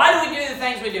 Why do we do the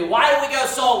things we do? Why do we go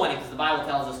soul winning? Because the Bible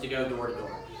tells us to go door to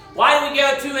door. Why do we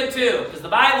go 2 and 2? Because the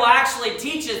Bible actually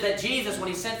teaches that Jesus, when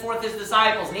he sent forth his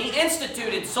disciples, and he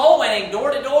instituted soul winning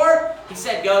door to door, he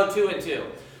said go 2 and 2.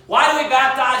 Why do we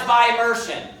baptize by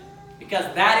immersion? Because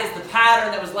that is the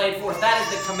pattern that was laid forth. That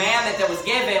is the commandment that was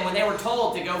given when they were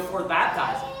told to go forth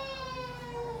baptizing.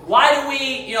 Why do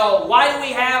we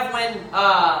have when,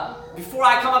 before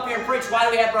I come up here and preach, why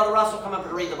do we have Brother Russell come up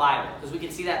and read the Bible? Because we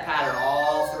can see that pattern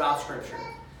all throughout Scripture.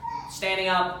 Standing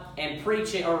up and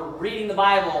preaching or reading the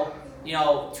Bible,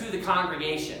 to the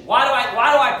congregation. Why do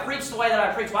I preach the way that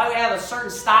I preach? Why do we have a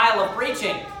certain style of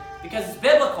preaching? Because it's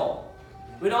biblical.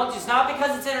 It's not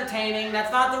because it's entertaining.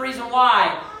 That's not the reason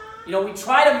why. We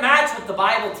try to match what the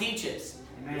Bible teaches.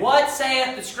 What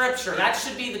saith the Scripture? That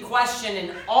should be the question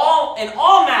in all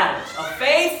matters of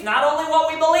faith, not only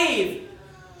what we believe,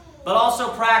 but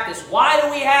also practice. Why do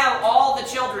we have all the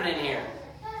children in here?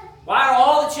 Why are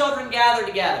all the children gathered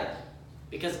together?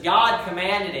 Because God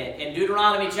commanded it. In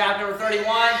Deuteronomy chapter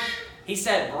 31, he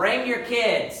said, bring your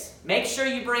kids. Make sure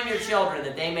you bring your children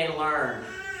that they may learn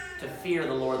to fear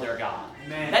the Lord their God.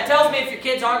 Amen. That tells me if your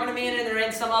kids aren't going to be in it, they're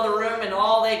in some other room, and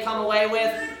all they come away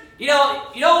with, you know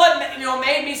what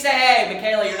made me say, hey,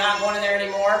 Michaela, you're not going in there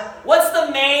anymore? What's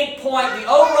the main point, the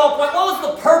overall point? What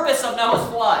was the purpose of Noah's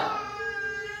flood?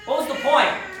 What was the point?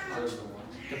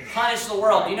 To punish the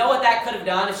world. Do you know what that could have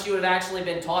done if she would have actually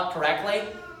been taught correctly?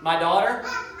 My daughter?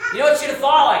 You know what she'd have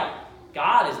thought? Like,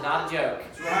 God is not a joke.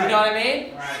 Right. You know what I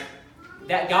mean? Right.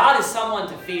 That God is someone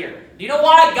to fear. Do you know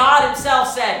why God himself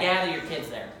said, gather your kids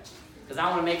there? Because I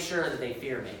want to make sure that they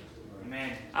fear me.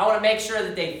 Amen. I want to make sure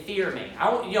that they fear me.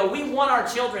 We want our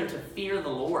children to fear the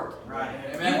Lord. Right.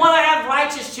 You want to have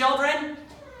righteous children?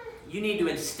 You need to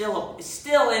instill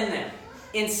in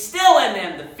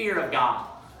them the fear of God.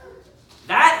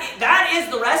 That is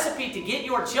the recipe to get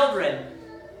your children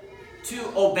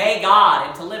to obey God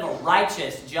and to live a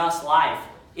righteous, just life,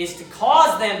 is to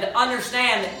cause them to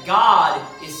understand that God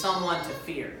is someone to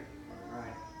fear. Right.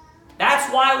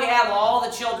 That's why we have all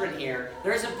the children here.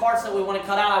 There isn't parts that we want to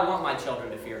cut out. I want my children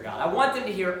to fear God. I want them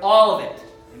to hear all of it.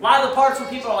 A lot of the parts where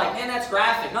people are like, man, that's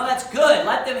graphic. No, that's good.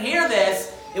 Let them hear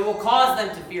this. It will cause them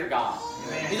to fear God.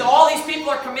 Amen. All these people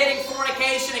are committing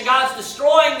fornication and God's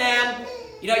destroying them.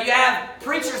 You have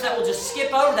preachers that will just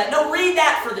skip over that. No, read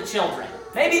that for the children.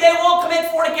 Maybe they won't commit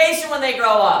fornication when they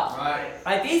grow up.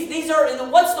 Right? These are,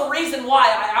 what's the reason why?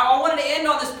 I wanted to end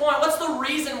on this point. What's the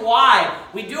reason why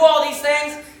we do all these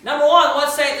things? Number one,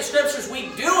 let's say the Scriptures, we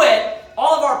do it,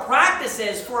 all of our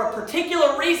practices, for a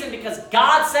particular reason because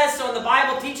God says so and the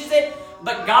Bible teaches it,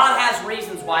 but God has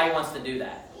reasons why He wants to do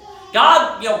that.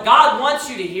 God wants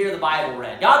you to hear the Bible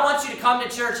read. God wants you to come to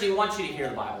church and He wants you to hear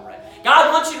the Bible read.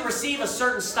 God wants you to receive a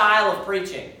certain style of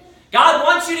preaching. God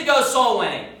wants you to go soul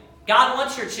winning. God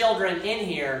wants your children in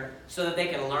here so that they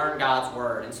can learn God's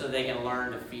Word and so that they can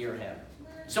learn to fear Him.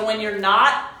 So when you're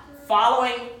not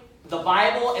following the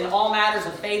Bible in all matters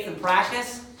of faith and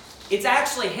practice, it's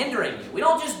actually hindering you. We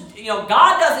don't just,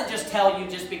 God doesn't just tell you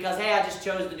just because, hey, I just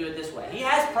chose to do it this way. He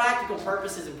has practical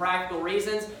purposes and practical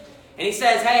reasons. And He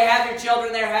says, hey, have your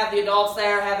children there, have the adults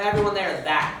there, have everyone there,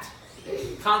 that.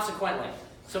 Consequently.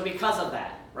 So because of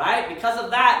that, right? Because of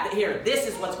that, here, this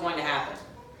is what's going to happen.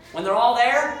 When they're all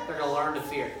there, they're going to learn to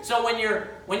fear. So when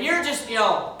you're just,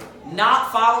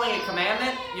 not following a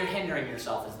commandment, you're hindering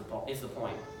yourself is the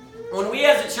point. When we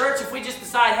as a church, if we just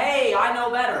decide, hey, I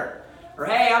know better, or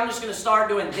hey, I'm just going to start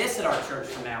doing this at our church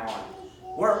from now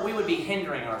on, we would be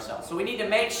hindering ourselves. So we need to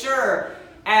make sure,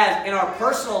 as in our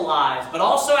personal lives, but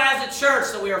also as a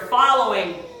church, that we are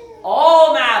following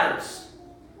all matters.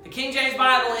 The King James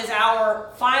Bible is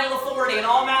our final authority in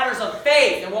all matters of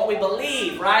faith and what we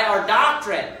believe, right? Our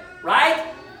doctrine,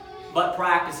 right? But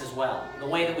practice as well, the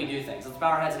way that we do things. Let's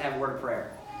bow our heads and have a word of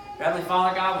prayer. Heavenly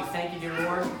Father, God, we thank you, dear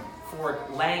Lord, for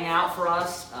laying out for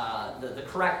us the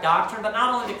correct doctrine, but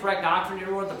not only the correct doctrine,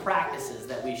 dear Lord, the practices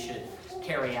that we should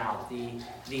carry out, the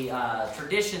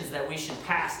traditions that we should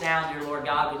pass down, dear Lord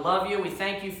God. We love you. We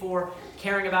thank you for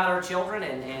caring about our children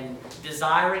and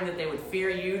desiring that they would fear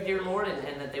you, dear Lord,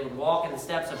 and that they would walk in the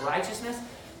steps of righteousness.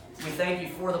 We thank you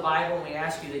for the Bible, and we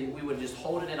ask you that we would just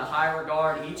hold it in a high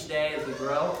regard each day as we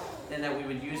grow, and that we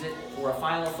would use it for a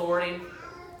final authority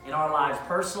in our lives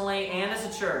personally and as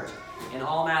a church in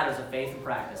all matters of faith and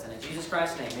practice. And in Jesus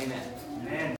Christ's name, amen. Amen.